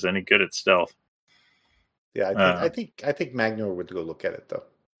broken, is any good at stealth. Yeah, I think Magnor would go look at it though.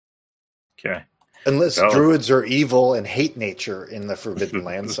 Okay. Unless druids are evil and hate nature in the Forbidden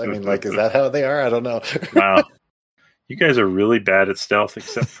Lands. I mean, like, is that how they are? I don't know. Wow. You guys are really bad at stealth,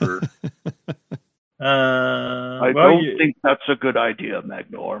 except for... I don't think that's a good idea,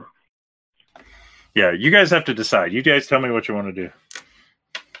 Magnor. Yeah, you guys have to decide. You guys tell me what you want to do.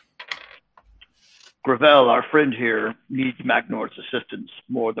 Gravelle, our friend here, needs Magnor's assistance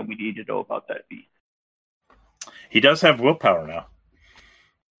more than we need to know about that beast. He does have willpower now.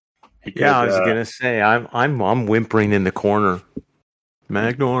 I was gonna say I'm whimpering in the corner.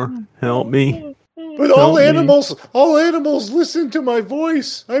 Magnor, help me! But all animals listen to my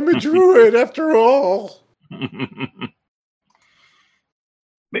voice. I'm a druid after all.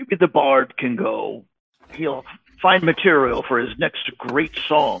 Maybe the bard can go. He'll find material for his next great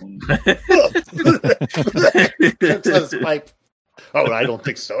song. That's his pipe. Oh, I don't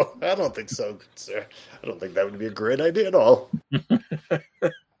think so. I don't think so, good sir. I don't think that would be a great idea at all.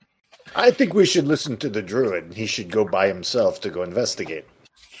 I think we should listen to the druid, and he should go by himself to go investigate.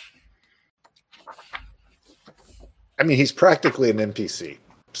 I mean, he's practically an NPC,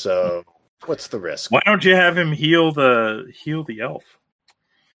 so what's the risk? Why don't you have him heal the elf?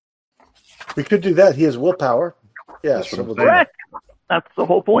 We could do that. He has willpower. Yeah, correct. That's the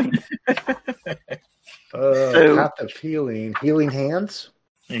whole point. Path of healing. Healing hands?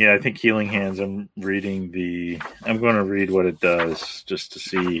 Yeah, I think healing hands. I'm going to read what it does just to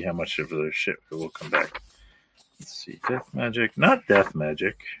see how much of the shit will come back. Let's see. Death magic. Not death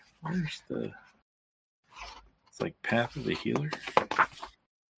magic. Where's the... It's like Path of the Healer.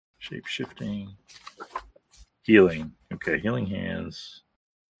 Shape-shifting. Healing. Okay, healing hands.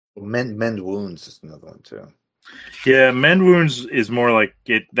 Mend wounds is another one too. Yeah, mend wounds is more like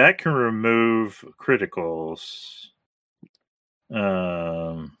it. That can remove criticals.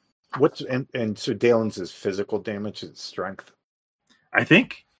 What's and so Daelen's is physical damage. It's strength. I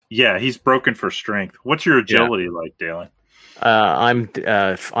think. Yeah, he's broken for strength. What's your agility like, Daelen?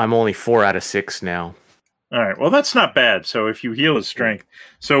 I'm only 4 out of 6 now. All right. Well, that's not bad. So if you heal his strength,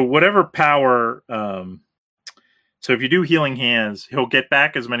 so whatever power. So if you do healing hands, he'll get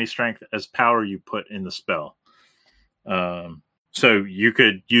back as many strength as power you put in the spell. So you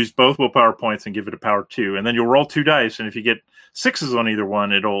could use both willpower points and give it a power 2, and then you'll roll 2 dice, and if you get 6s on either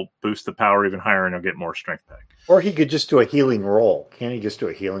one, it'll boost the power even higher, and he'll get more strength back. Or he could just do a healing roll. Can't he just do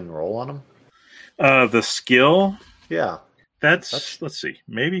a healing roll on him? The skill? Yeah. That's let's see.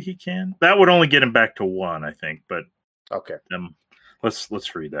 Maybe he can. That would only get him back to 1, I think, but okay.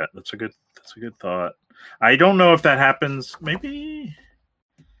 Let's read that. That's a good thought. I don't know if that happens. Maybe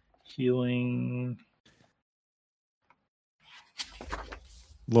healing.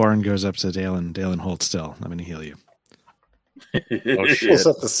 Loran goes up to Daelen. Daelen, hold still. I'm going to heal you. Oh shit! Pulls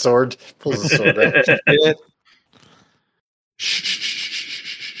up the sword. Pulls the sword out.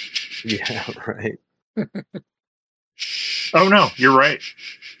 Yeah, right. Oh no, you're right.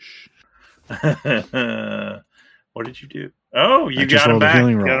 What did you do? Oh, you got him back.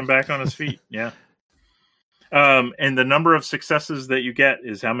 You got him back on his feet. Yeah. And the number of successes that you get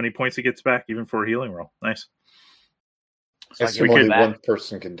is how many points he gets back, even for a healing roll. Nice. So only one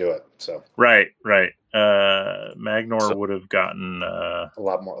person can do it. So right. Magnor would have gotten a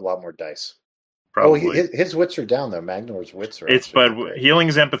lot more dice. Probably. Oh, his wits are down though. Magnor's wits are. But healing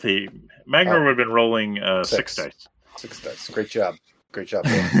is empathy. Magnor would have been rolling 6 dice. 6 dice. Great job.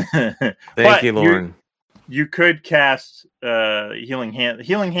 Thank you, Loran. You could cast healing hand.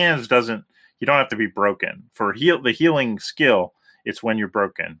 Healing hands doesn't. You don't have to be broken for the healing skill. It's when you're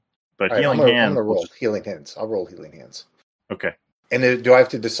broken. But healing hands. I'm gonna roll healing hands. I'll roll healing hands. Okay. And do I have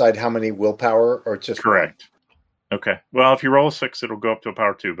to decide how many willpower or just correct? One? Okay. Well, if you roll a 6, it'll go up to a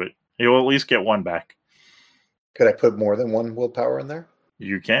power 2, but you'll at least get 1 back. Could I put more than 1 willpower in there?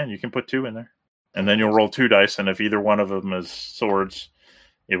 You can. You can put 2 in there, and then you'll roll 2 dice. And if either one of them is swords,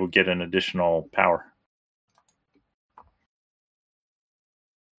 it will get an additional power.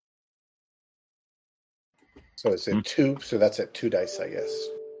 So it's at 2. So that's at 2 dice, I guess.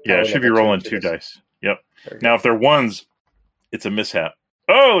 Yeah, it should be rolling 2 dice. Yep. Now, if they're 1s, it's a mishap.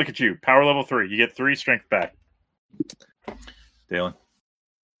 Oh, look at you. Power level 3. You get 3 strength back. Daelen.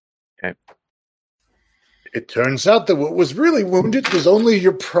 Okay. It turns out that what was really wounded was only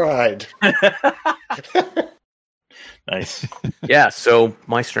your pride. Nice. Yeah, so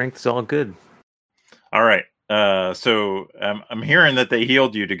my strength is all good. All right. So I'm hearing that they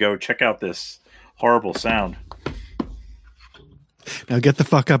healed you to go check out this horrible sound. Now get the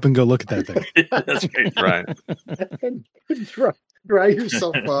fuck up and go look at that thing. That's great. Right. Dry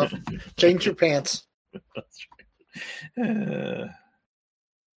yourself off. Change your pants. That's right.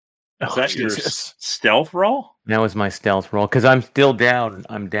 Is that your stealth roll? That was my stealth roll because I'm still down.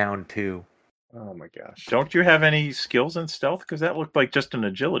 I'm down 2. Oh my gosh! Don't you have any skills in stealth? Because that looked like just an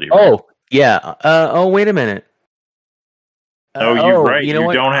agility. Right? Oh yeah. Oh wait a minute. You're right. You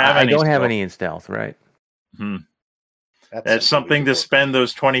what? Don't have any. I don't have any in stealth. Right. That's something to spend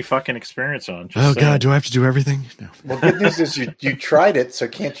those 20 fucking experience on. God, do I have to do everything? No. Well, good news is you tried it, so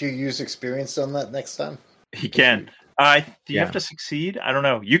can't you use experience on that next time? He can. Do you have to succeed? I don't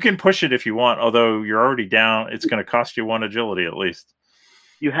know. You can push it if you want, although you're already down. It's going to cost you 1 agility at least.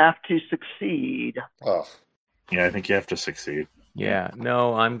 You have to succeed. Oh. Yeah, I think you have to succeed. Yeah.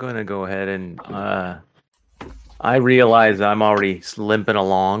 No, I'm going to go ahead and I realize I'm already limping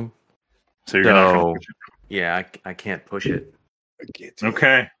along. So you're not going to push it? Yeah, I can't push it.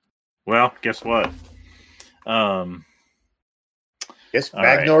 Okay. Well, guess what? Guess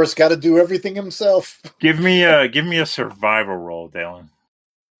Magnor's got to do everything himself. Give me a survival roll, Daelen.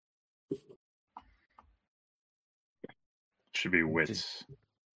 Should be wits.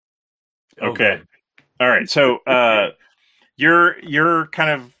 Okay. All right. So you're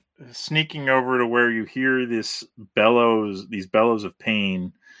kind of sneaking over to where you hear these bellows of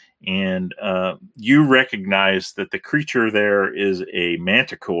pain, and you recognize that the creature there is a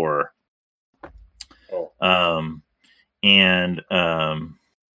manticore. And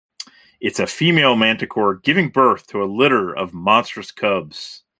it's a female manticore giving birth to a litter of monstrous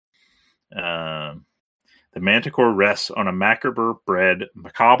cubs. The manticore rests on a macabre bed.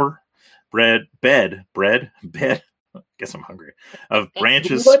 I guess I'm hungry. Of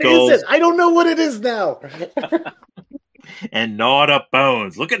branches, what skulls. Is it? I don't know what it is now. And gnawed up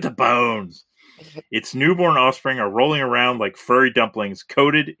bones. Look at the bones. Its newborn offspring are rolling around like furry dumplings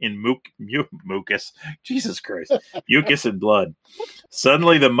coated in mucus. Jesus Christ. Mucus and blood.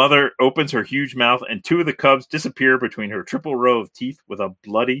 Suddenly, the mother opens her huge mouth and 2 of the cubs disappear between her triple row of teeth with a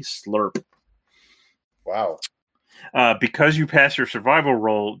bloody slurp. Wow. Because you pass your survival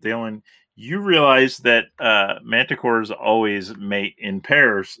roll, Daelen, you realize that manticores always mate in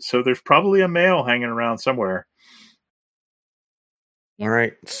pairs, so there's probably a male hanging around somewhere. All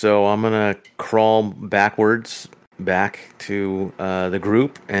right, so I'm going to crawl backwards back to the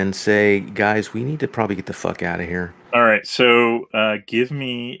group and say, guys, we need to probably get the fuck out of here. All right, so give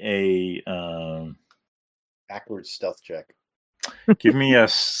me a... backwards stealth check. Give me a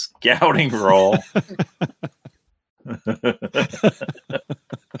scouting roll.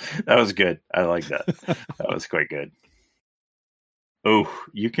 That was good. I like that. That was quite good. Oh,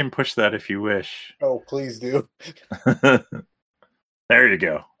 you can push that if you wish. Oh, please do. There you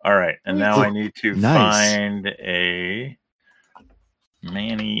go. All right. And now I need to find a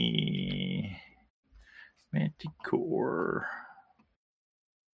manticore.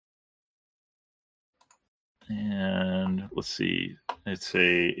 And let's see. It's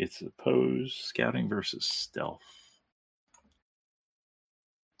a pose scouting versus stealth.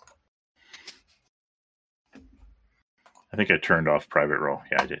 I think I turned off private roll.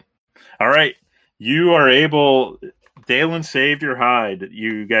 Yeah, I did. All right. You are able. Daelen saved your hide.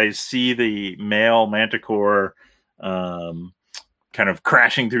 You guys see the male manticore kind of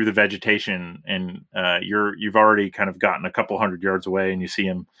crashing through the vegetation, and you've already kind of gotten a couple 100 yards away, and you see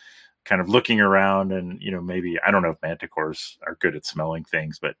him kind of looking around, and maybe, I don't know if manticores are good at smelling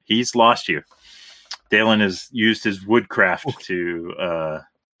things, but he's lost you. Daelen has used his woodcraft to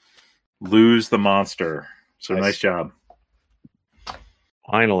lose the monster. So nice job.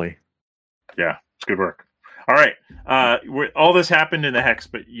 Finally. Yeah, it's good work. All right. All this happened in the hex,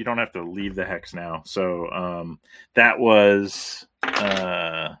 but you don't have to leave the hex now. So that was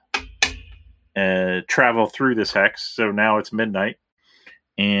travel through this hex. So now it's midnight.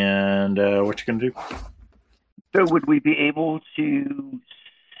 And what you going to do? So would we be able to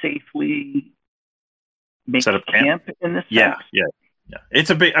safely make Set up camp in this hex? Yeah. It's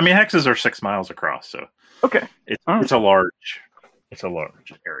a big, hexes are 6 miles across. So okay. It's a large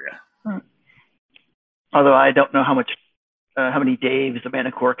area. Right. Although I don't know how many days a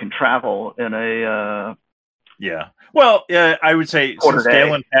manticore can travel in a. Yeah. Well, I would say since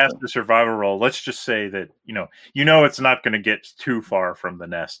Daelen passed the survival roll, let's just say that it's not going to get too far from the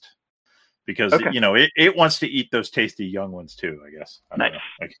nest because it wants to eat those tasty young ones too. I guess. Nice.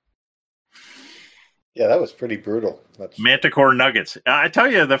 Yeah, that was pretty brutal. Manticore nuggets. I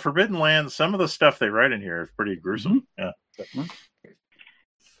tell you, the Forbidden Lands. Some of the stuff they write in here is pretty gruesome. Mm-hmm. Yeah.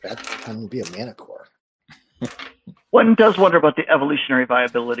 That time to be a manticore. One does wonder about the evolutionary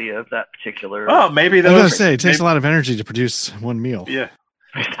viability of that particular. Oh, maybe those. I was going to say it takes a lot of energy to produce one meal. Yeah,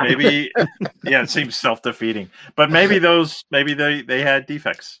 maybe. It seems self-defeating. But maybe they had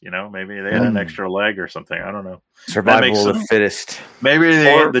defects. Maybe they had an extra leg or something. I don't know. Survival of the fittest. Maybe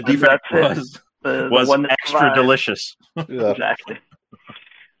the defect was one extra survived. Delicious. Yeah. Exactly.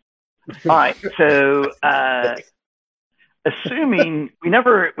 All right, so assuming we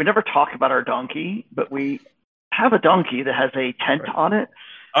never talk about our donkey, but we have a donkey that has a tent on it.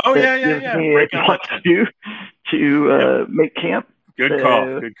 Oh yeah. To make camp. Good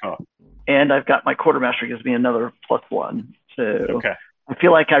call. And I've got my quartermaster gives me another +1. So okay. I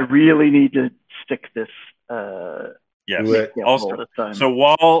feel like I really need to stick this. Yes. Also, so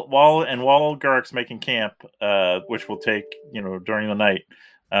while Gurrok's making camp, which will take during the night,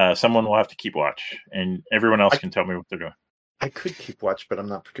 someone will have to keep watch, and everyone else can tell me what they're doing. I could keep watch, but I'm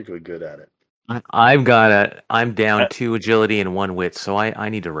not particularly good at it. I'm down 2 agility and 1 wit, so I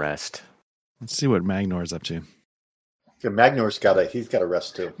need to rest. Let's see what Magnor's up to. Yeah, Magnor's got a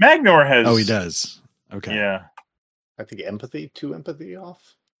rest too. Magnor has. Oh, he does. Okay. Yeah. I think empathy, 2 empathy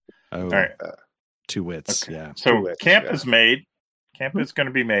off. Oh, all right. 2 wits. Okay. Yeah. So camp is made. Camp is going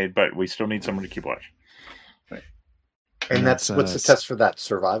to be made, but we still need someone to keep watch. Right. And that's what's the test for that?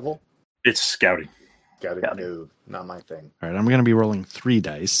 Survival? It's scouting. Scouting. No, not my thing. All right. I'm going to be rolling 3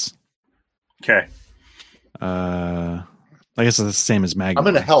 dice. Okay. I guess it's the same as Magnor. I'm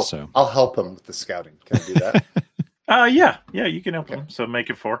going to help. So. I'll help him with the scouting. Can I do that? Yeah, you can help him. So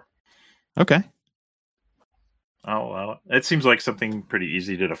make it 4. Okay. I'll allow it. It seems like something pretty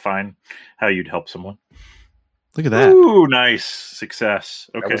easy to define how you'd help someone. Look at that. Ooh, nice success.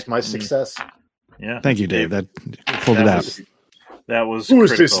 Okay, that was my success. Yeah. Thank you, Dave. That pulled it out. That was. Who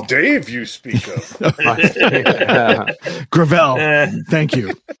critical. is this Dave you speak of? Gravelle. Thank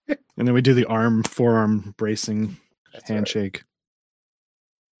you. And then we do the forearm bracing handshake.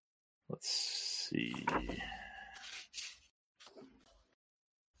 Right. Let's see.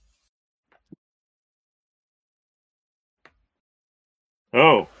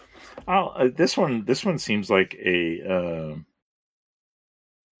 Oh, this one seems like a.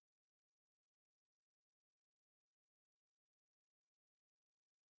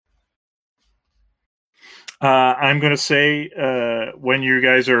 I'm going to say when you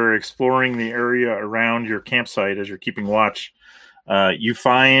guys are exploring the area around your campsite as you're keeping watch, you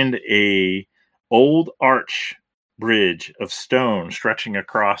find a old arch bridge of stone stretching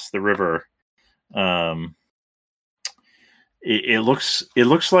across the river. It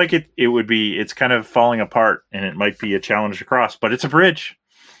looks like it would be. It's kind of falling apart, and it might be a challenge to cross, but it's a bridge.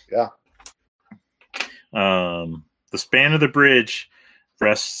 Yeah. The span of the bridge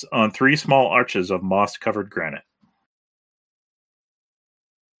rests on 3 small arches of moss-covered granite.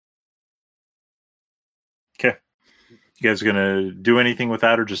 Okay. You guys gonna do anything with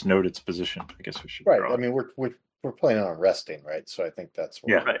that, or just note its position? I guess we should. Right. I mean, we're planning on resting, right? So I think that's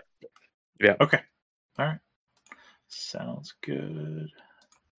what yeah. Right. Yeah. Okay. All right. Sounds good.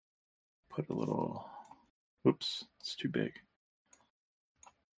 Put a little Oops, it's too big.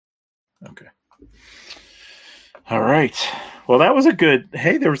 Okay. All right. Well, that was a good.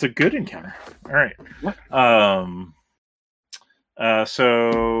 Hey, there was a good encounter. All right.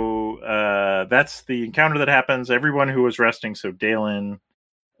 So that's the encounter that happens. Everyone who was resting, so Daelen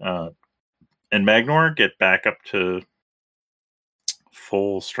and Magnor, get back up to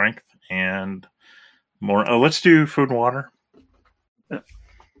full strength and more. Oh, let's do food and water.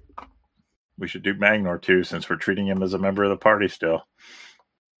 We should do Magnor too, since we're treating him as a member of the party still.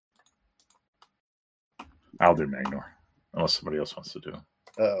 I'll do Magnor, unless somebody else wants to do it.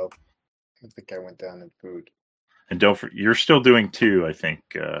 I think I went down in food. And you're still doing 2, I think,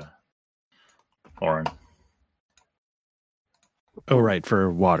 Loran. Oh, right, for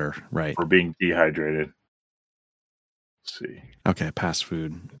water, right. For being dehydrated. Let's see. Okay, pass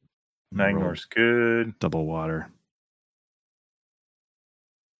food. Magnor's good. Double water.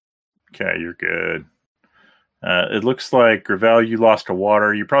 Okay, you're good. It looks like, Gravelle, you lost a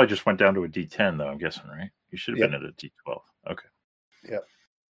water. You probably just went down to a D10, though, I'm guessing, right? You should have been at a D12. Okay. Yep.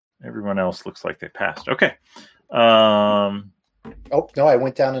 Everyone else looks like they passed. Okay. Oh, no, I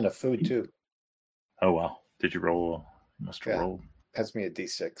went down in a food, too. Oh, well. Did you roll? You must have rolled. Has me a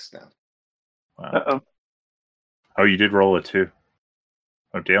D6 now. Wow. Uh-oh. Oh, you did roll a 2.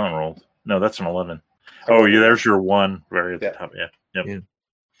 Oh, Daelen rolled. No, that's an 11. Oh, yeah, there's your 1 right at the top. Yeah. Yep. Yeah.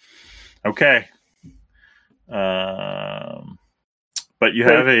 Okay. But you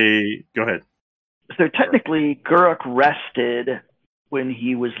have a... Go ahead. So technically, Gurrok rested when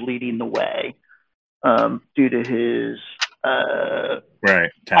he was leading the way due to his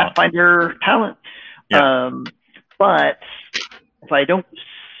Pathfinder talent. Yeah. But if I don't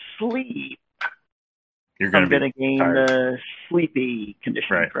sleep, I'm going to gain the sleepy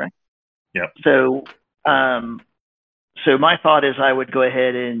condition, correct? Yep. So my thought is I would go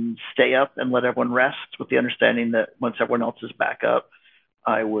ahead and stay up and let everyone rest with the understanding that once everyone else is back up,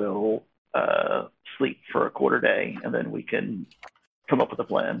 I will sleep for a quarter day, and then we can come up with a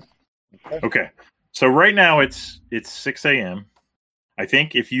plan. Okay. So right now it's 6 a.m. I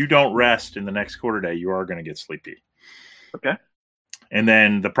think if you don't rest in the next quarter day, you are going to get sleepy. Okay. And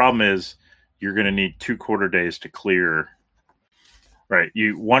then the problem is you're going to need 2 quarter days to clear. Right.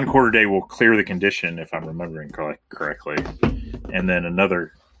 1 quarter day will clear the condition, if I'm remembering correctly. And then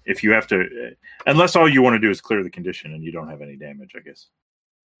another, if you have to, unless all you want to do is clear the condition and you don't have any damage, I guess.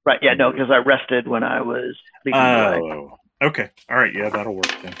 Right. Yeah. No, because I rested when I was leaving the way. Okay. All right. Yeah, that'll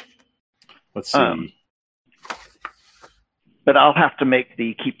work then. Let's see. But I'll have to make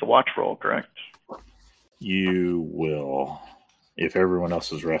the keep the watch roll, correct? You will, if everyone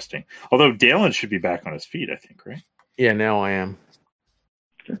else is resting. Although Daelen should be back on his feet, I think, right? Yeah, now I am.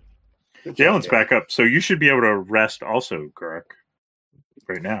 Dalen's back up, so you should be able to rest also, Gurrok,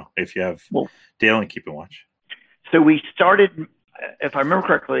 right now, if you have Daelen keeping watch. So we started, if I remember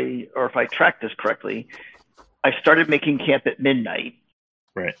correctly, or if I tracked this correctly, I started making camp at midnight.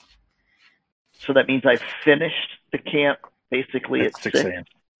 Right. So that means I finished the camp basically at 6 a.m.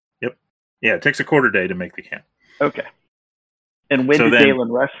 Yep. Yeah, it takes a quarter day to make the camp. Okay. And when did Daelen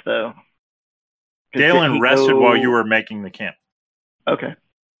rest, though? Daelen rested while you were making the camp. Okay.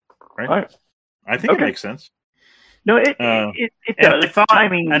 Right? All right. I think it makes sense. No, it does.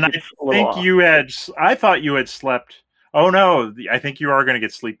 I thought you had slept. Oh, no, I think you are going to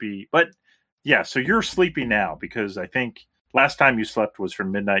get sleepy. But, yeah, so you're sleepy now because I think last time you slept was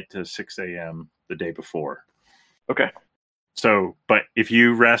from midnight to 6 a.m. the day before. Okay. So, but if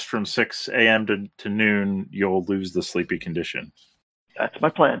you rest from 6 a.m. to noon, you'll lose the sleepy condition. That's my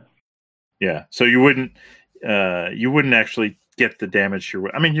plan. Yeah. So you wouldn't actually get the damage to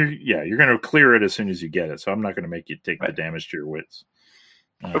your. I mean, you're going to clear it as soon as you get it. So I'm not going to make you take the damage to your wits.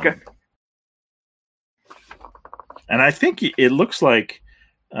 Okay. And I think it looks like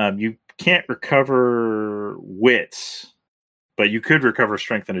you can't recover wits, but you could recover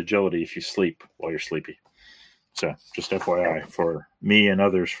strength and agility if you sleep while you're sleepy. So just FYI for me and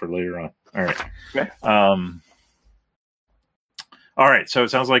others for later on. All right. Okay. All right. So it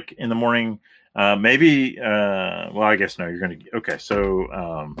sounds like in the morning, maybe, well, I guess no, you're going to, okay. So,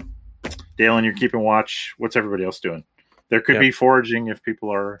 Daelen, you're keeping watch. What's everybody else doing? There could be foraging if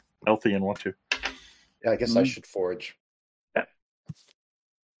people are healthy and want to. Yeah, I guess I should forage. Yeah.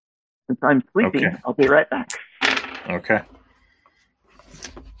 Since I'm sleeping, I'll be right back. Okay.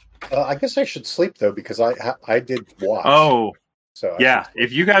 I guess I should sleep though because I did watch. Oh, so yeah.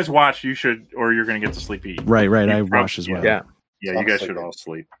 If you guys watch, you should, or you're going to get to sleepy. Right. I watch as well. Yeah. Yeah, you guys should all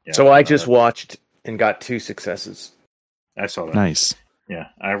sleep. Yeah, so I just watched and got 2 successes. I saw that. Nice. Yeah,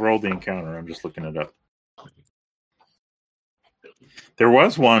 I rolled the encounter. I'm just looking it up. There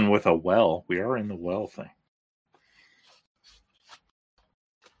was one with a well. We are in the well thing.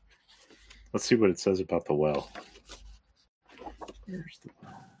 Let's see what it says about the well. Where's the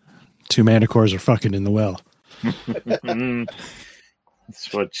well? 2 manticores are fucking in the well. That's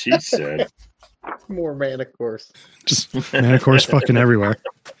what she said. More manticores. Just manticores fucking everywhere.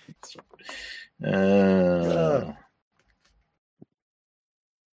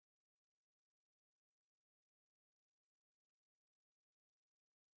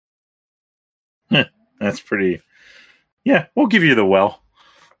 That's pretty. Yeah, we'll give you the well.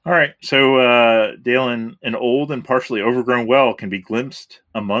 All right. So, Daelen, an old and partially overgrown well can be glimpsed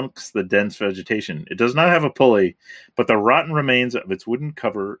amongst the dense vegetation. It does not have a pulley, but the rotten remains of its wooden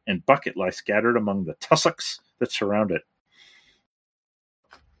cover and bucket lie scattered among the tussocks that surround it.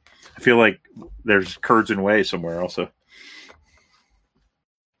 I feel like there's curds and whey somewhere also.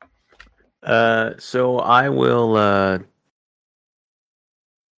 So I will.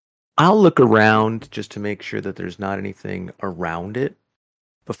 I'll look around just to make sure that there's not anything around it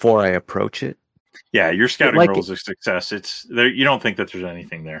before I approach it. Yeah, your scouting roll is a success. It's there. You don't think that there's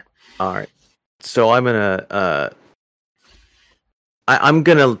anything there. All right. So I'm gonna. I'm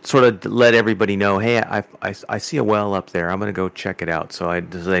gonna sort of let everybody know. Hey, I see a well up there. I'm gonna go check it out, so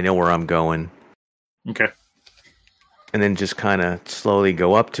they know where I'm going. Okay. And then just kind of slowly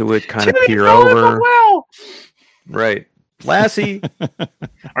go up to it, kind of peer over. Well. Right. Lassie,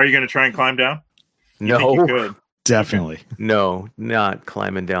 are you going to try and climb down? No, think you could? Definitely. No, not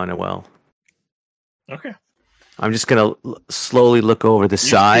climbing down a well. Okay. I'm just going to slowly look over the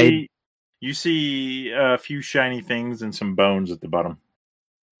side. You see a few shiny things and some bones at the bottom.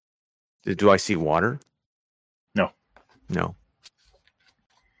 Do I see water? No. All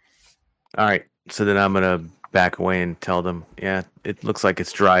right. So then I'm going to back away and tell them, yeah, it looks like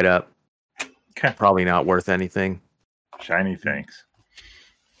it's dried up. Okay. Probably not worth anything. Shiny things.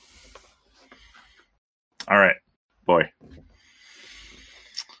 All right, boy.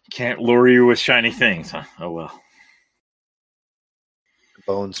 Can't lure you with shiny things, huh? Oh, well.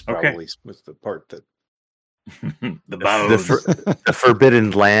 Bones probably was the part that... the bones. The Forbidden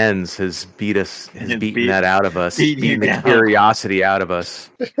Lands has beaten that out of us. Beaten the curiosity out of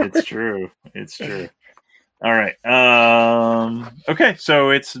us. It's true. All right. Okay, so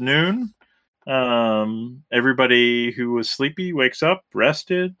it's noon. Everybody who was sleepy wakes up,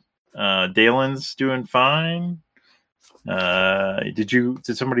 rested. Daelen's doing fine.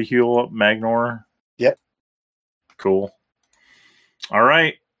 Did somebody heal up Magnor? Yep. Cool. All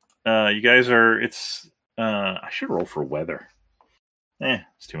right. You guys are, I should roll for weather.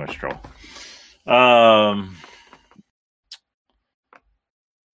 It's too much trouble.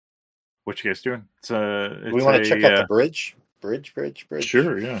 What you guys doing? We want to check out the bridge. Bridge.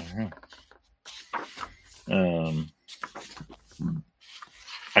 Sure, yeah.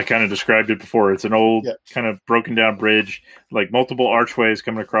 I kind of described it before. It's an old, kind of broken down bridge, like multiple archways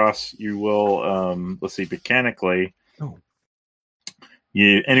coming across. You will, let's see, mechanically,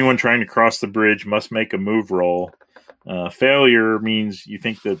 anyone trying to cross the bridge must make a move roll. Failure means you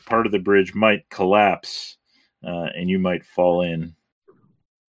think that part of the bridge might collapse, and you might fall in.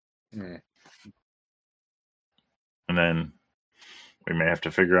 And then we may have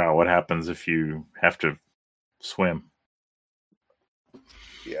to figure out what happens if you have to swim.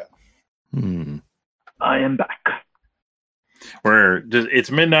 Yeah. I am back.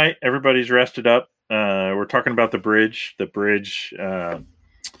 It's midnight. Everybody's rested up. We're talking about the bridge.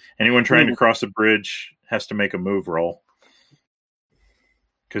 Anyone trying to cross the bridge has to make a move roll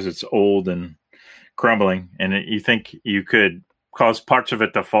because it's old and crumbling, and you think you could cause parts of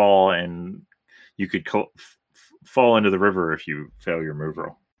it to fall, and you could fall into the river if you fail your move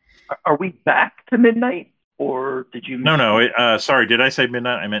roll. Are we back to midnight, or did you? No. Sorry, did I say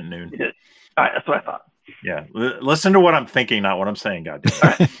midnight? I meant noon. You did. All right, that's what I thought. Yeah, listen to what I'm thinking, not what I'm saying. Goddamn.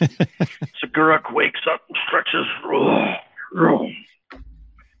 Right. So Gurrok wakes up and stretches.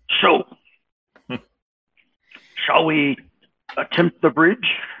 So, shall we attempt the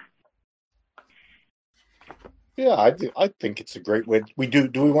bridge? Yeah, I think it's a great way. Do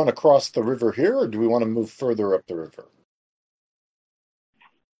we want to cross the river here, or do we want to move further up the river?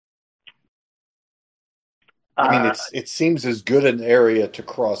 I mean, it seems as good an area to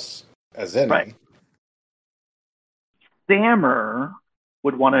cross as any. Right. Stammer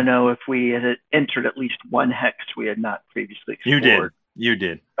would want to know if we had entered at least one hex we had not previously explored. You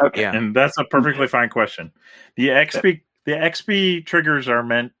did. Okay. Yeah. And that's a perfectly fine question. The XP triggers are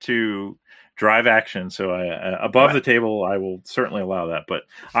meant to drive action, so above the table, I will certainly allow that. But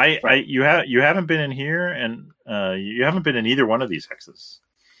you haven't been in here, and you haven't been in either one of these hexes.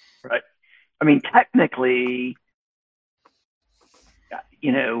 Right. I mean, technically,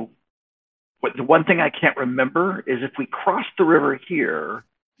 the one thing I can't remember is if we crossed the river here,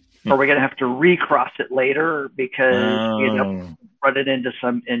 Or we're going to have to recross it later because we end up running into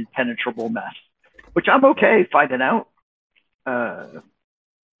some impenetrable mess, which I'm okay finding out.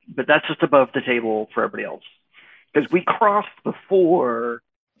 But that's just above the table for everybody else. Because we crossed before,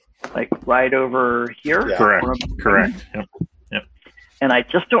 like right over here. Yeah. Correct. Yep. And I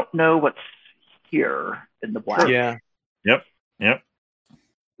just don't know what's here in the black. Yeah. Yep.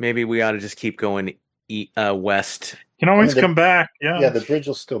 Maybe we ought to just keep going west. Can always come back. Yeah, the bridge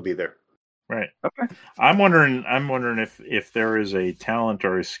will still be there. Right. Okay. I'm wondering if there is a talent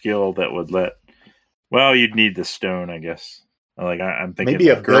or a skill that would let. Well, you'd need the stone, I guess. Like I'm thinking, maybe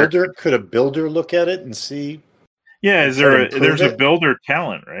a builder. Could a builder look at it and see? Yeah, there's a builder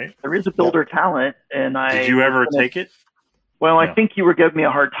talent, right? There is a builder talent, and did you ever take it? Well, I think you were giving me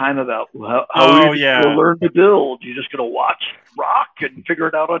a hard time about how you learn to build. You're just going to watch rock and figure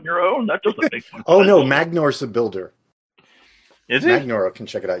it out on your own. That doesn't make sense. Oh no, Magnor's a builder. Is he? Magnor can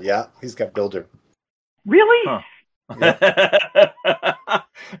check it out. Yeah, he's got builder. Really? Huh. Yeah.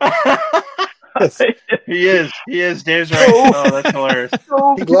 He is. Dave's right. Oh, that's hilarious.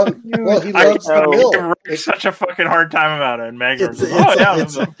 He loves the mill. It's such a fucking hard time about it. And Magnor's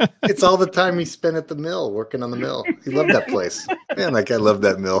it's all the time he spent at the mill working on the mill. He loved that place. Man, that guy loved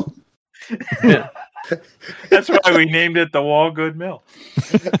that mill. Yeah. That's why we named it the Wallgood Mill.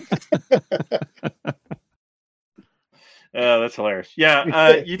 That's hilarious.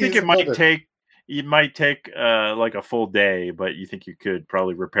 Yeah, you think it might take? It might take like a full day, but you think you could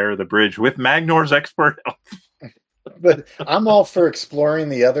probably repair the bridge with Magnor's expert help. But I'm all for exploring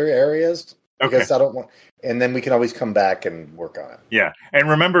the other areas because I don't want, and then we can always come back and work on it. Yeah, and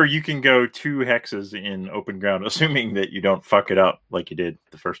remember, you can go 2 hexes in open ground, assuming that you don't fuck it up like you did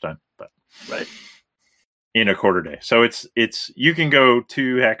the first time. But right in a quarter day, so it's you can go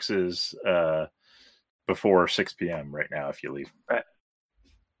 2 hexes before 6 p.m. right now if you leave. Right.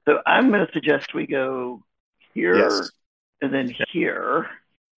 So I'm going to suggest we go here and then here.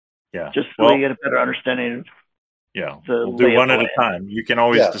 Yeah. Just so we get a better understanding of. Yeah. We'll do one at a time. You can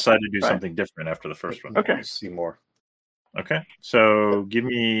always decide to do something different after the first one. Okay. See more. Okay. So give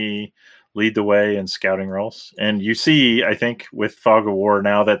me lead the way and scouting rolls. And you see, I think, with Fog of War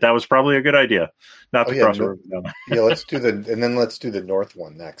now that was probably a good idea. Not to cross over. Let's do let's do the north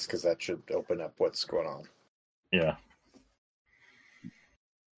one next because that should open up what's going on. Yeah.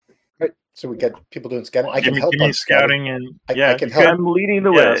 Right. So we got people doing scouting. I can help on scouting and I can help. I'm leading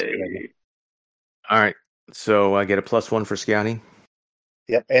the way. All right. So I get a +1 for scouting.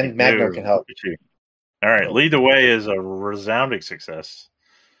 Yep, and Magnor can help. All right, lead the way is a resounding success.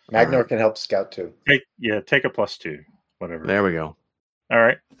 Magnor can help scout too. Take a +2, whatever. There we go. All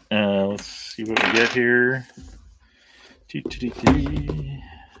right, let's see what we get here.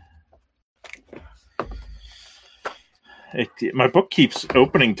 My book keeps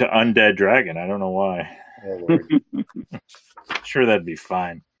opening to Undead Dragon. I don't know why. Oh, sure, that'd be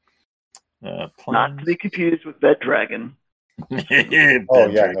fine. Not to be confused with Bed Dragon. No,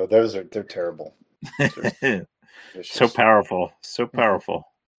 they're terrible. So powerful.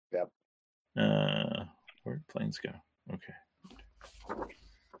 Yep. Where'd planes go? Okay.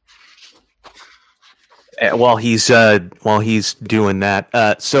 While he's doing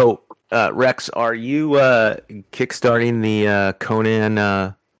that, so Rex, are you kickstarting the Conan,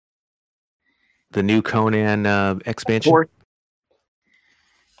 the new Conan expansion?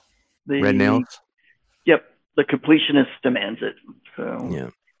 Red Nails? Yep, the completionist demands it. So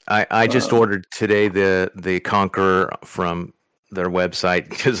yeah, I just ordered today the Conqueror from their website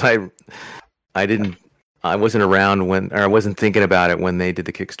because I wasn't around I wasn't thinking about it when they did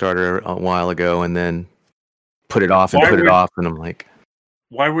the Kickstarter a while ago, and then put it off, and I'm like,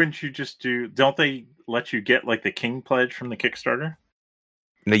 why wouldn't you just don't they let you get like the King Pledge from the Kickstarter?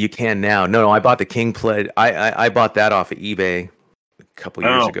 No, you can now. No, I bought the King Pledge. I bought that off of eBay a couple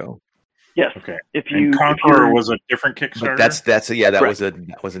years ago. Yes. Okay. Conqueror was a different Kickstarter. But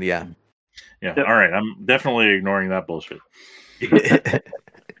that wasn't. Yeah. Yep. All right. I'm definitely ignoring that bullshit.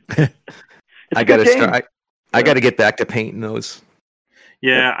 I got to start. I got to get back to painting those.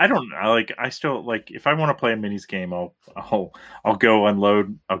 Yeah, I still if I want to play a minis game, I'll go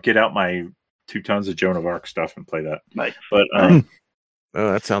unload. I'll get out my 2 tons of Joan of Arc stuff and play that. Right. But oh,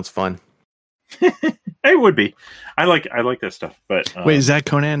 that sounds fun. It would be. I like that stuff. But wait, is that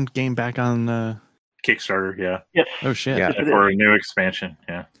Conan game back on Kickstarter? Yeah. Yes. Oh shit. Yeah. For a new expansion.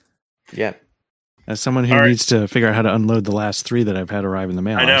 Yeah. Yeah. As someone who needs to figure out how to unload the last 3 that I've had arrive in the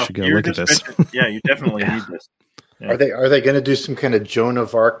mail, I should go look at this. Yeah, you definitely need this. Yeah. Are they going to do some kind of Joan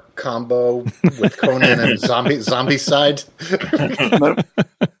of Arc combo with Conan and zombie side?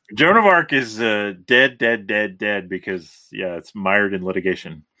 Joan of Arc is dead because it's mired in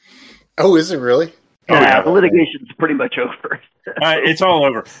litigation. Oh, is it really? Yeah, the litigation's pretty much over. It's all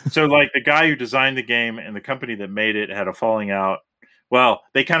over. So, like, the guy who designed the game and the company that made it had a falling out. Well,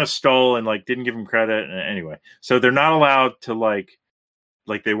 they kind of stole and like didn't give him credit. And anyway, so they're not allowed to like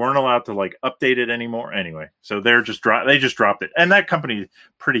they weren't allowed to like update it anymore. Anyway, so they just dropped it. And that company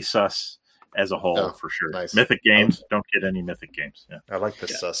pretty sus as a whole for sure. Nice. Mythic Games don't get any Mythic Games. Yeah, I like the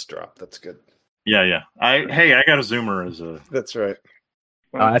sus drop. That's good. Yeah. I got a Zoomer as a. That's right.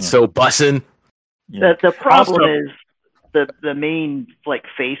 That's so bussin'. Yeah. The problem is the main like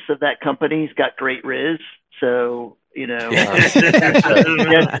face of that company's got great Riz, so That's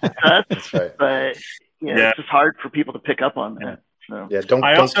right. But it's just hard for people to pick up on that. So. Yeah, don't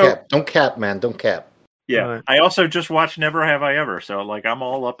cap, man. Don't cap. Yeah, I also just watched Never Have I Ever, so like I'm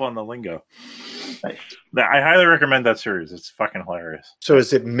all up on the lingo. Nice. I highly recommend that series. It's fucking hilarious. So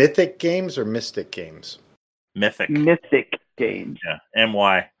is it Mythic Games or Mystic Games? Mythic Games. Yeah,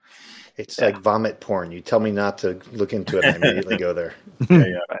 MY. It's like vomit porn. You tell me not to look into it, I immediately go there.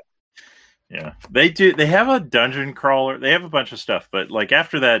 Yeah. They have a dungeon crawler. They have a bunch of stuff, but like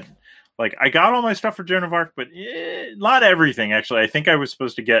after that, like I got all my stuff for Joan of Arc, but not everything actually. I think I was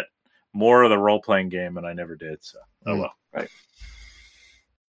supposed to get more of the role playing game, and I never did. So well, right.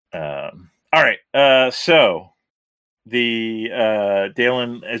 All right. So the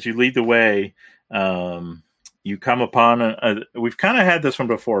Daelen, as you lead the way, you come upon we've kind of had this one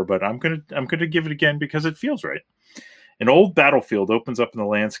before, but I'm gonna give it again because it feels right. An old battlefield opens up in the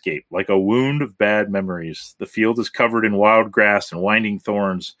landscape like a wound of bad memories. The field is covered in wild grass and winding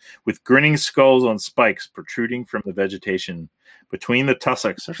thorns, with grinning skulls on spikes protruding from the vegetation. Between the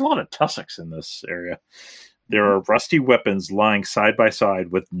tussocks, there's a lot of tussocks in this area. There are rusty weapons lying side by side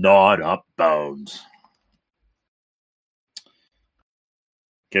with gnawed up bones.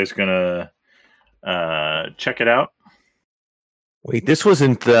 You guys gonna check it out? Wait, this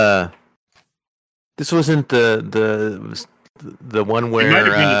wasn't the one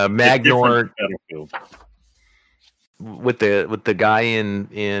where Magnor with the guy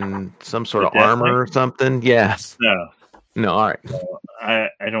in some sort of armor or something. Yes. No. All right.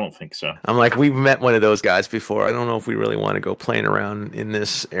 I don't think so. I'm like, we've met one of those guys before. I don't know if we really want to go playing around in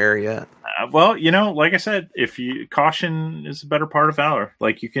this area. Well, like I said, caution is a better part of valor.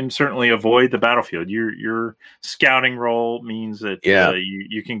 Like you can certainly avoid the battlefield. Your scouting role means that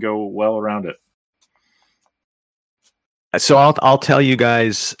you can go well around it. So I'll tell you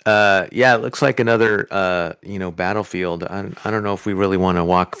guys. It looks like another battlefield. I don't know if we really want to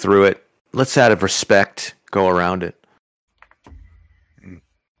walk through it. Let's, out of respect, go around it.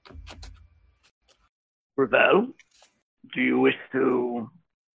 Gravelle, do you wish to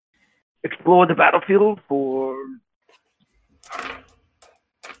explore the battlefield for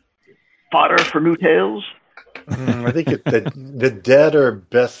fodder for new tales? I think the dead are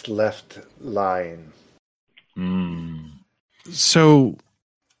best left lying. So,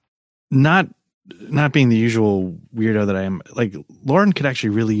 not being the usual weirdo that I am, like Loran could actually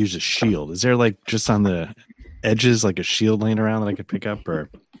really use a shield. Is there like just on the edges, like a shield laying around that I could pick up, or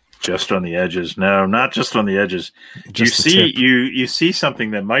just on the edges? No, not just on the edges. You see something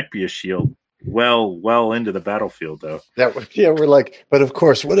that might be a shield well into the battlefield, though. We're like, but of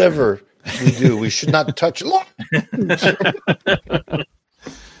course, whatever we do, we should not touch it. All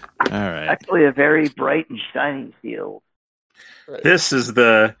right. Actually, a very bright and shiny shield. Right. This is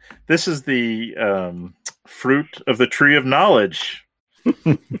the fruit of the tree of knowledge.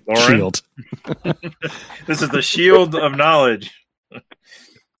 Shield. This is the shield of knowledge.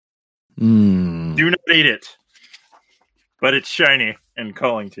 Do not eat it, but it's shiny and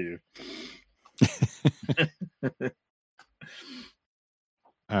calling to you.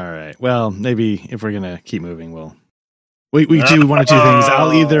 All right. Well, maybe if we're gonna keep moving, we do one of two things.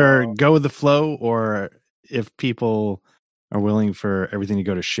 I'll either go with the flow, or if people are willing for everything to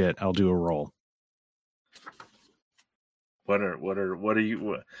go to shit, I'll do a roll. What are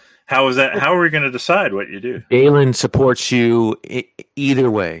you? How is that? How are we going to decide what you do? Daelen supports you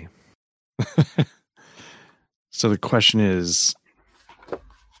either way. So the question is,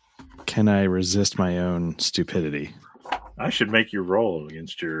 can I resist my own stupidity? I should make you roll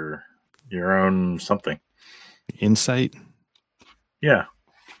against your own something. Insight? Yeah.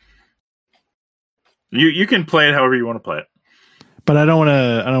 You can play it however you want to play it. But I don't want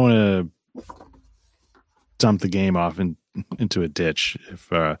to dump the game off into a ditch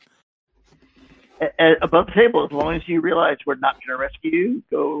if above the table, as long as you realize we're not going to rescue you,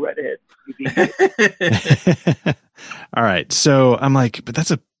 go right ahead. All right. So I'm like, but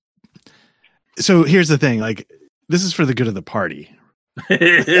so here's the thing. Like, this is for the good of the party.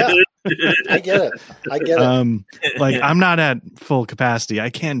 Yeah. I get it. Like I'm not at full capacity. I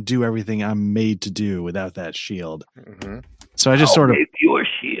can't do everything I'm made to do without that shield. Mm-hmm. So I just I'll make your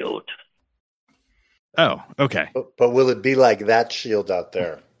shield. Oh, okay. But will it be like that shield out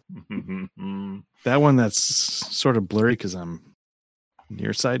there? That one that's sort of blurry because I'm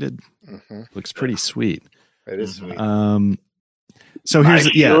nearsighted. Mm-hmm. Looks pretty sweet. It is sweet. So My here's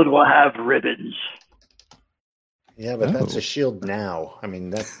shield will have ribbons. Yeah, but that's a shield now. I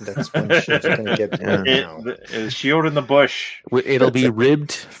mean, that's one shield you're going to get right now. A shield in the bush. It'll be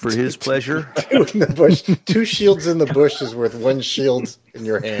ribbed for his pleasure. Two in the bush. 2 shields in the bush is worth 1 shield in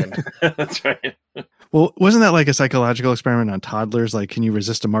your hand. That's right. Well, wasn't that like a psychological experiment on toddlers? Like, can you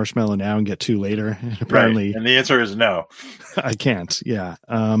resist a marshmallow now and get 2 later? And apparently, right. And the answer is no. I can't. Yeah.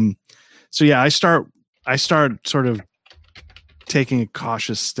 So yeah, I start sort of taking a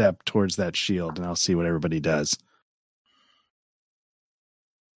cautious step towards that shield, and I'll see what everybody does.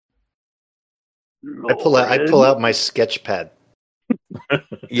 I pull out my sketch pad.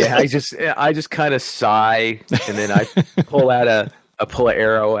 Yeah, I just kind of sigh, and then I pull an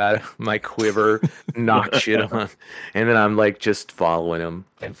arrow out of my quiver, knock shit on, and then I'm like just following him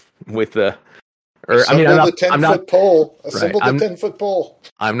with the. Assemble the 10-foot pole. Assemble the 10-foot pole.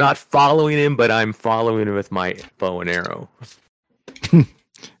 I'm not following him, but I'm following him with my bow and arrow.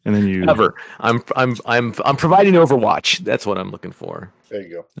 And then you cover. I'm providing Overwatch. That's what I'm looking for. There you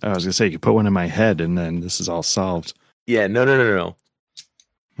go. I was gonna say you could put one in my head, and then this is all solved. Yeah. No.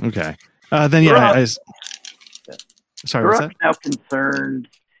 Okay. Then yeah, sorry. What's that? Now concerned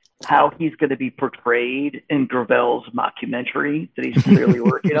how he's going to be portrayed in Gravelle's mockumentary that he's clearly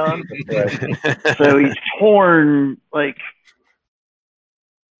working on. So he's torn, like,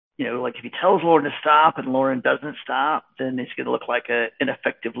 like if he tells Loran to stop and Loran doesn't stop, then he's going to look like an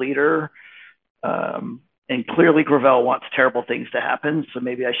ineffective leader. And clearly Gravelle wants terrible things to happen, so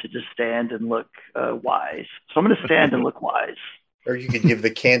maybe I should just stand and look wise. So I'm going to stand and look wise. Or you could give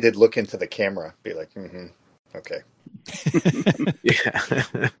the candid look into the camera. Be like, okay.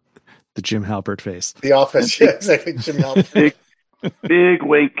 Yeah. The Jim Halpert face. The Office. Yeah, exactly. Jim Halpert. Big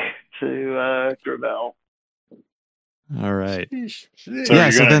wink to Gravelle. All right. So yeah,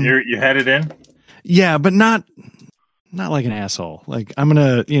 so then you headed in? Yeah, but not like an asshole. Like I'm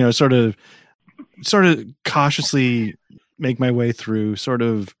gonna, sort of cautiously make my way through, sort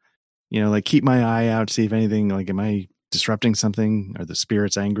of, like keep my eye out, see if anything, like, am I disrupting something? Are the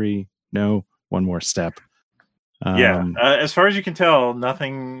spirits angry? No. One more step. As far as you can tell,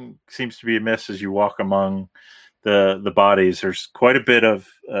 nothing seems to be amiss as you walk among the bodies. There's quite a bit of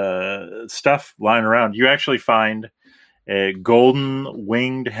stuff lying around. You actually find a golden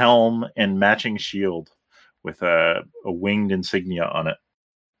winged helm and matching shield with a winged insignia on it.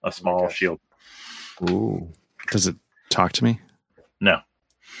 A small shield. Ooh. Does it talk to me? No.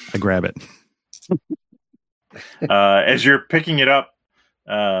 I grab it. As you're picking it up,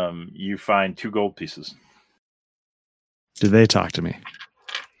 you find 2 gold pieces. Do they talk to me?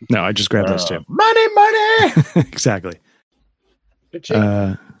 No, I just grabbed those 2. Money! Exactly.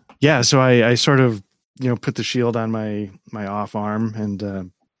 Yeah, so I sort of, put the shield on my off arm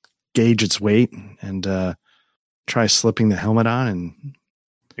and gauge its weight and try slipping the helmet on, and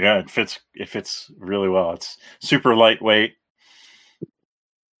yeah, it fits really well. It's super lightweight.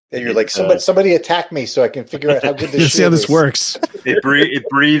 And you're like, somebody attack me so I can figure out how good this shield is. See how this works. It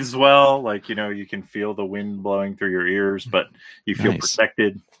breathes well. Like, you can feel the wind blowing through your ears, but you feel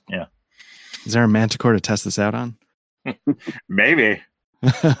protected. Yeah. Is there a manticore to test this out on? Maybe.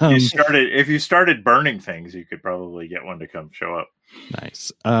 If you started burning things, you could probably get one to come show up.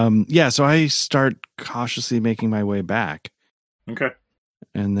 Nice. Yeah, so I start cautiously making my way back. Okay.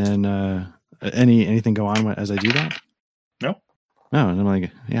 And then anything go on as I do that? No, and I'm like,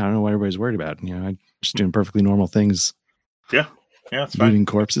 I don't know what everybody's worried about. I'm just doing perfectly normal things. Yeah, it's fine. Looting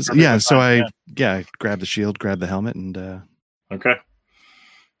corpses. Perfectly so fine, I grab the shield, grab the helmet, and okay.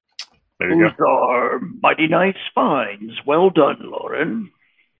 There you go. Are mighty nice spines. Well done, Loran.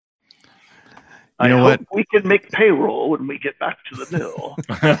 I hope we can make payroll when we get back to the mill.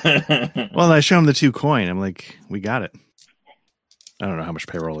 Well, I show him the 2 coin. I'm like, we got it. I don't know how much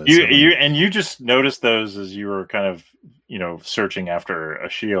payroll is. You just noticed those as you were kind of, searching after a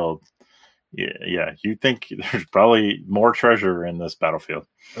shield. Yeah. You think there's probably more treasure in this battlefield.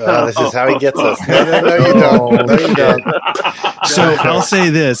 This is how he gets us. No, you don't. No, you don't. So I'll say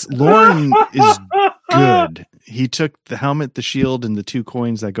this: Loran is good. He took the helmet, the shield, and the 2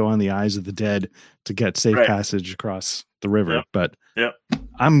 coins that go on the eyes of the dead to get safe passage across the river. But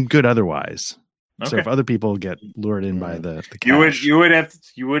I'm good otherwise. Okay. So if other people get lured in by the cash, you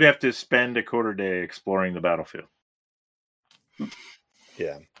would have to spend a quarter day exploring the battlefield.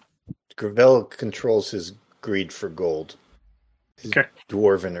 Yeah. Gravelle controls his greed for gold. His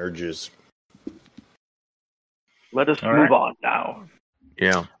dwarven urges. Let us move on now.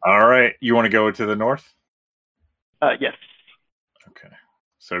 Yeah. All right. You want to go to the north? Yes. Okay.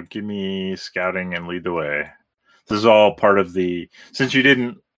 So give me scouting and lead the way. This is all part of the. Since you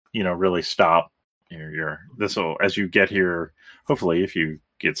didn't, really stop. This will, as you get here. Hopefully, if you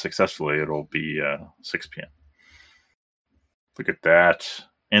get successfully, it'll be 6 p.m. Look at that.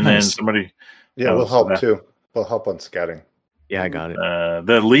 And then somebody. Yeah, we'll help too. We'll help on scouting. Yeah, I got it.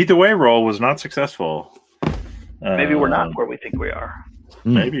 The lead the way roll was not successful. Maybe we're not where we think we are.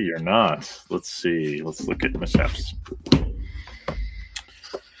 Maybe you're not. Let's see. Let's look at mishaps.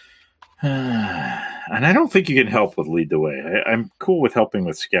 And I don't think you can help with lead the way. I'm cool with helping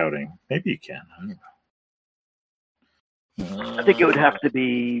with scouting. Maybe you can. I don't know. I think it would have to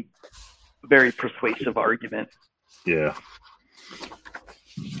be a very persuasive argument. Yeah.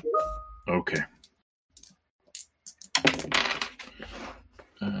 Okay.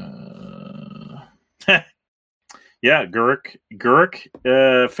 Yeah,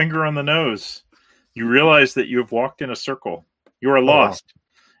 Gurrok, finger on the nose. You realize that you have walked in a circle. You are lost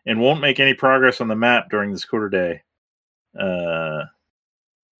and won't make any progress on the map during this quarter day.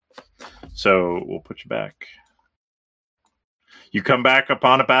 So we'll put you back. You come back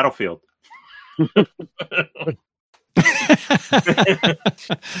upon a battlefield. It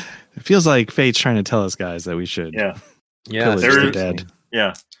feels like fate's trying to tell us, guys, that we should. Yeah. They're dead.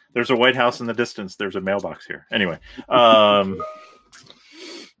 Yeah. There's a White House in the distance. There's a mailbox here. Anyway. I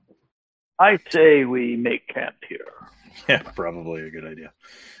say we make camp here. Yeah, probably a good idea.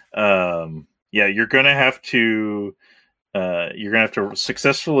 You're going to have to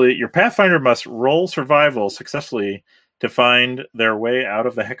successfully, your Pathfinder must roll survival successfully to find their way out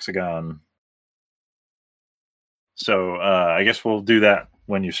of the hexagon. So I guess we'll do that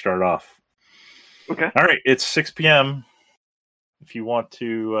when you start off. Okay. All right. It's 6 p.m. If you want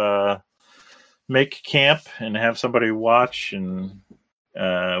to make camp and have somebody watch, and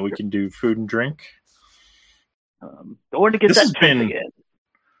we can do food and drink. Going to get that tent again.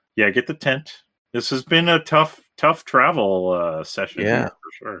 Yeah, get the tent. This has been a tough travel session. Yeah,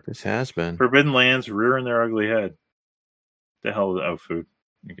 for sure. This has been. Forbidden Lands rearing their ugly head. The hell? Oh, food.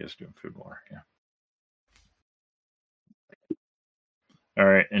 You guys doing food more? Yeah. All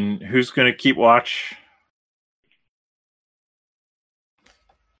right, and who's going to keep watch?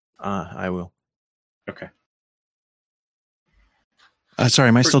 I will. Okay. Sorry,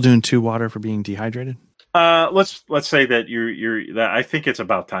 am I still doing 2 water for being dehydrated? Let's say that you're that. I think it's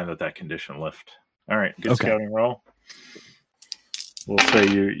about time that condition lift. All right, good scouting roll. We'll say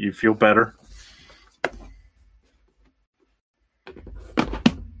you feel better.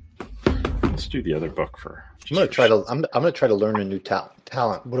 Let's do the other book for. I'm gonna try to learn a new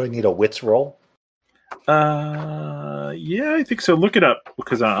talent. What do I need? A wits roll? Yeah, I think so. Look it up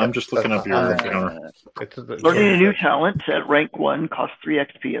because I'm just looking up your encounter. Learning a new talent at rank 1 costs 3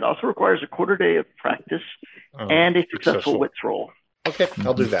 XP. It also requires a quarter day of practice and a successful wits roll. Okay,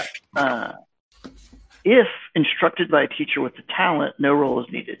 I'll do that. If instructed by a teacher with the talent, no roll is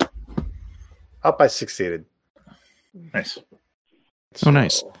needed. I succeeded. Nice.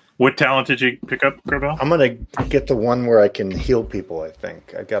 Nice. What talent did you pick up, Gravelle? I'm gonna get the one where I can heal people. I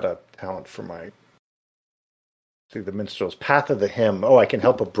think I got a talent for through the minstrel's path of the hymn. I can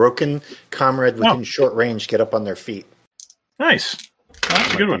help a broken comrade within short range get up on their feet. Nice.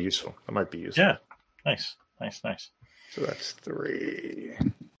 That's a good one. Useful. That might be useful. Yeah. Nice. So that's 3.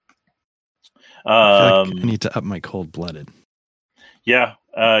 I need to up my cold-blooded. Yeah,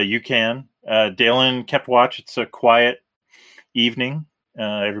 you can. Daelen kept watch. It's a quiet evening.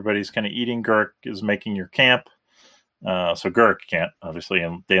 Everybody's kind of eating. Gurrok is making your camp. So Gurrok can't, obviously,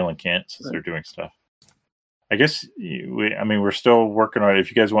 and Daelen can't since they're doing stuff. I guess we're still working on it.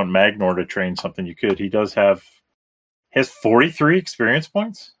 If you guys want Magnor to train something, you could. He has 43 experience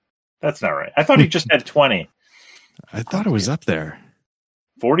points. That's not right. I thought he just had 20. I thought it was up there.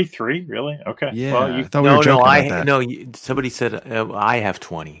 43, really? Okay. Yeah. Well, I thought we were joking about that. No, somebody said I have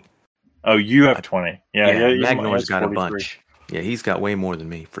 20. Oh, you have 20. Yeah. Magnor's got 43. A bunch. Yeah, he's got way more than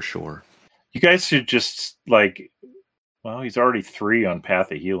me for sure. You guys should just he's already 3 on Path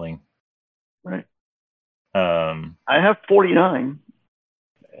of Healing. Right. I have 49.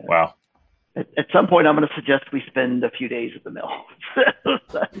 Wow. At some point, I'm going to suggest we spend a few days at the mill.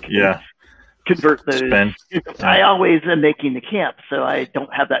 Yeah. Convert those. I always am making the camp, so I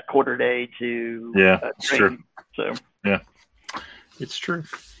don't have that quarter day to it's train. true. So yeah, it's true.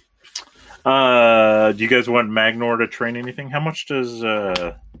 Do you guys want Magnor to train anything? How much does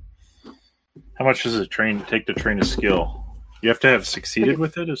it take to train a skill? You have to have succeeded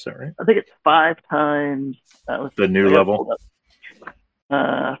with it. Is that right? I think it's 5 times. The new level.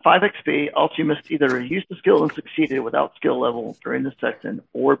 5 XP. Also, you must either use the skill and succeeded without skill level during the session,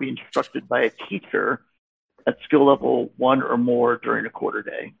 or be instructed by a teacher at skill level 1 or more during a quarter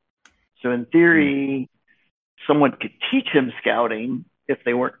day. So in theory, someone could teach him scouting if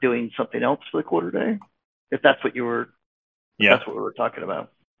they weren't doing something else for the quarter day. If that's what you were, that's what we were talking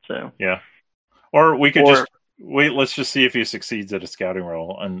about. So or we could just wait. Let's just see if he succeeds at a scouting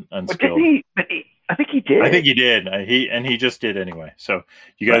roll unskilled. I think he did. I think he did. He just did anyway. So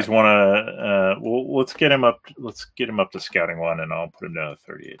you guys want to? Let's get him up. Let's get him up to scouting 1, and I'll put him down to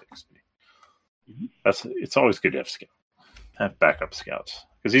 38 XP. Mm-hmm. It's always good to have backup scouts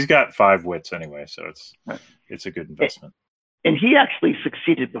because he's got 5 wits anyway. So it's a good investment. And he actually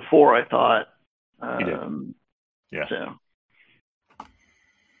succeeded before, I thought. He did. Yeah. So.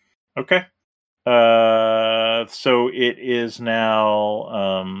 Okay. So it is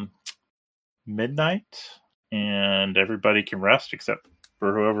now midnight, and everybody can rest except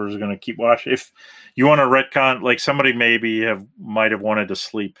for whoever's going to keep watch. If you want to retcon, like somebody might have wanted to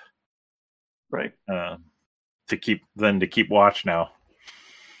sleep, right? To keep watch now,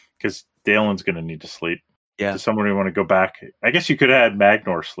 because Daelen's going to need to sleep. Yeah. Does somebody want to go back? I guess you could have had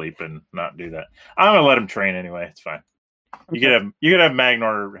Magnor sleep and not do that. I'm going to let him train anyway. It's fine. Okay. You could have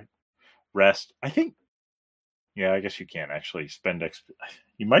Magnor rest. I think. Yeah, I guess you can't actually spend XP.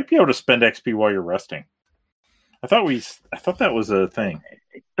 You might be able to spend XP while you're resting. I thought that was a thing.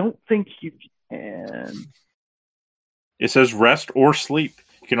 I don't think you can. It says rest or sleep.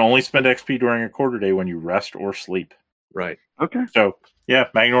 You can only spend XP during a quarter day when you rest or sleep. Right. Okay. So yeah,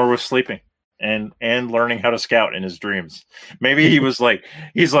 Magnor was sleeping and learning how to scout in his dreams. Maybe he's like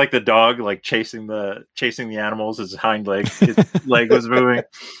the dog, like chasing the animals. His hind leg, his leg was moving.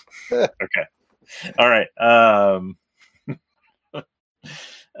 Okay. All right.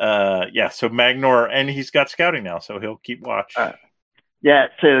 So Magnor, and he's got scouting now, so he'll keep watch. Yeah,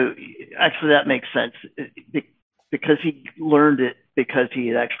 so actually that makes sense because he learned it because he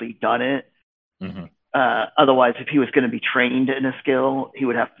had actually done it. Mm-hmm. Otherwise, if he was going to be trained in a skill, he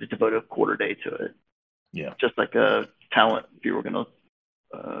would have to devote a quarter day to it. Yeah. Just like a talent, if you were going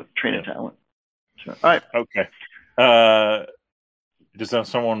to train a talent. So, all right. Okay. Does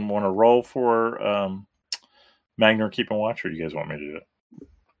someone want to roll for Magnor keeping watch, or do you guys want me to do it?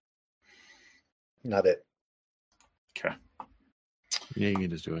 Not it. Okay. Yeah, you can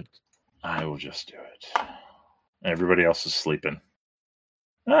just do it. I will just do it. Everybody else is sleeping.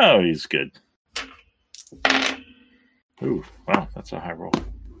 Oh, he's good. Ooh, wow, that's a high roll.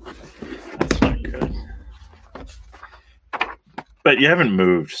 That's not good. But you haven't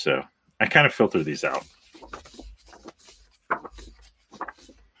moved, so I kind of filter these out.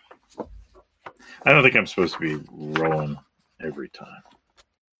 I don't think I'm supposed to be rolling every time.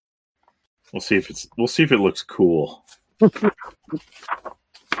 We'll see if it looks cool.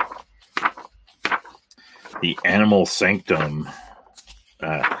 The Animal Sanctum.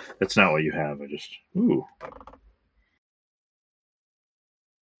 That's not what you have. Ooh.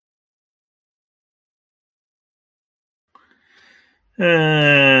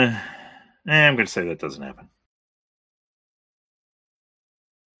 I'm going to say that doesn't happen.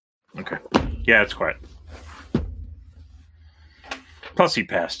 Okay. Yeah, it's quiet. Plus, he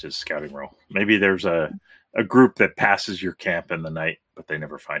passed his scouting roll. Maybe there's a group that passes your camp in the night, but they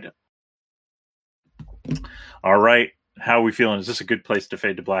never find it. All right. How are we feeling? Is this a good place to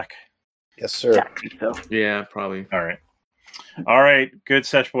fade to black? Yes, sir. Yeah, probably. All right. Good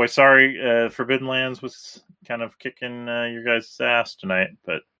sesh, boy. Sorry, Forbidden Lands was kind of kicking your guys' ass tonight,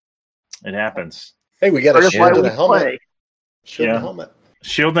 but it happens. Hey, we got a shield and a helmet. Shield and a helmet.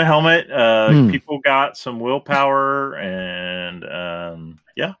 Shield and a helmet. People got some willpower, and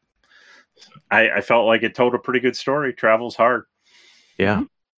I felt like it told a pretty good story. Travel's hard. Yeah.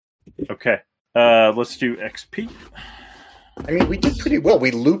 Okay. Let's do XP. I mean, we did pretty well.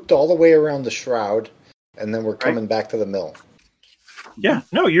 We looped all the way around the shroud, and then we're coming back to the mill. Yeah.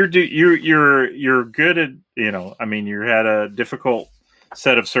 No, you're good at, I mean, you had a difficult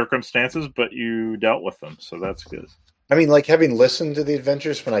set of circumstances, but you dealt with them, so that's good. I mean, like, having listened to the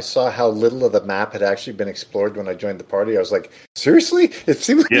adventures, when I saw how little of the map had actually been explored when I joined the party, I was like, seriously? It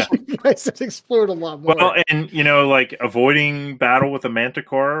seemed like you guys had explored a lot more. Well, and, like, avoiding battle with a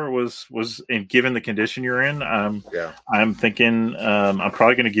manticore was and given the condition you're in, I'm thinking I'm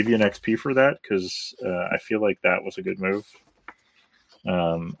probably going to give you an XP for that, because I feel like that was a good move.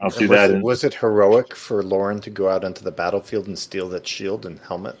 I'll do that. Was it heroic for Loran to go out onto the battlefield and steal that shield and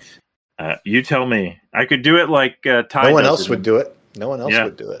helmet? You tell me. I could do it like Ty. No one else would do it. No one else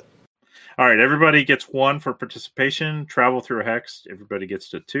would do it. All right, everybody gets 1 for participation. Travel through a hex. Everybody gets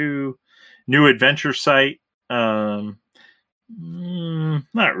to 2. New adventure site. Not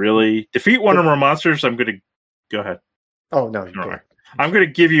really. Defeat one or more monsters. I'm going to go ahead. Oh no, you go. I'm going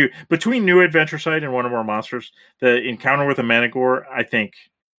to give you between new adventure site and one or more monsters. The encounter with a Manticore, I think,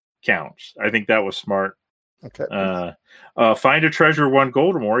 counts. I think that was smart. Okay. Find a treasure, 1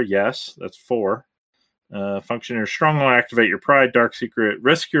 gold or more. Yes, that's 4. Function your stronghold, activate your pride, dark secret,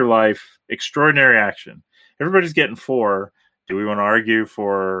 risk your life, extraordinary action. Everybody's getting 4. Do we want to argue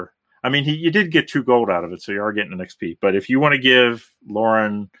for? I mean, you did get 2 gold out of it, so you are getting an XP. But if you want to give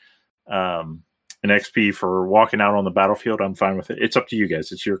Loran an XP for walking out on the battlefield, I'm fine with it. It's up to you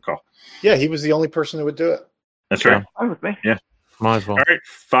guys. It's your call. Yeah, he was the only person who would do it. That's right. Fine with me. Yeah, might as well. All right,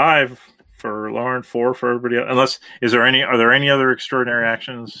 5 for Loran, 4 for everybody else. Unless, are there any other extraordinary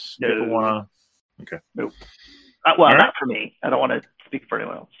actions people want to? Okay. Nope. Well, not for me. I don't want to speak for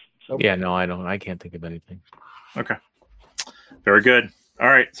anyone else. So. Yeah, no, I don't. I can't think of anything. Okay. Very good. All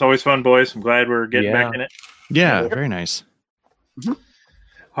right. It's always fun, boys. I'm glad we're getting back in it. Yeah, very nice. Mm-hmm.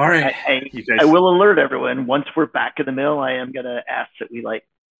 All right. I will alert everyone. Once we're back in the mill, I am going to ask that we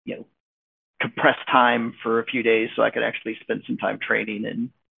compress time for a few days so I could actually spend some time training and.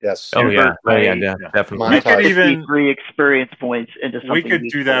 Yes. Oh yeah, definitely. We could even 3 experience points into something. We could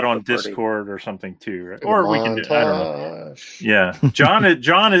do that on Discord or something too, right? Or we can do. I don't know. Yeah, John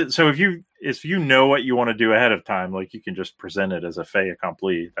is. So if you know what you want to do ahead of time, like you can just present it as a fait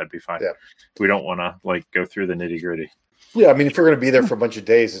accompli. That'd be fine. Yeah. We don't want to go through the nitty gritty. Yeah, I mean, if you're going to be there for a bunch of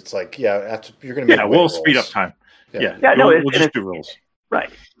days, it's like after you're going to. Yeah, we'll speed up time. Yeah. We'll just do rules.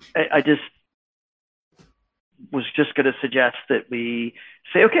 Right. I just was just going to suggest that we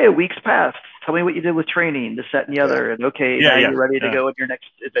say, okay, a week's passed. Tell me what you did with training, this, that, and the other. And now you're ready to go on your next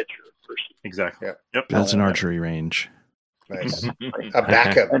adventure. Exactly. Yeah. Yep. Builds an archery range. Nice. A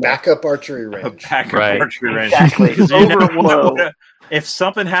backup archery range. Archery range. Exactly. Overflow. If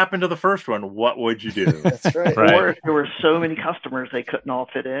something happened to the first one, what would you do? That's right. Or if there were so many customers they couldn't all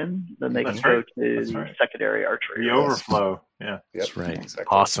fit in, then they could go to secondary archery. The overflow. Yeah. That's right. Exactly.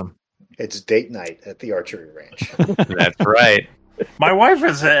 Awesome. It's date night at the archery range. That's right. My wife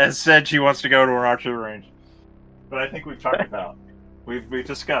has said she wants to go to an archery range, but I think we've talked about, we've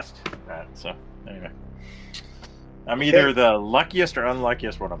discussed that. So anyway, I'm either the luckiest or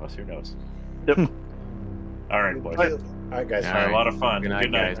unluckiest one of us. Who knows? Yep. All right, boys. All right, guys. A lot of fun. Good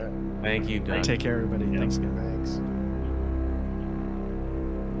night, guys. Thank you, Doug. Take care, everybody. Yeah. Thanks, guys. Thanks.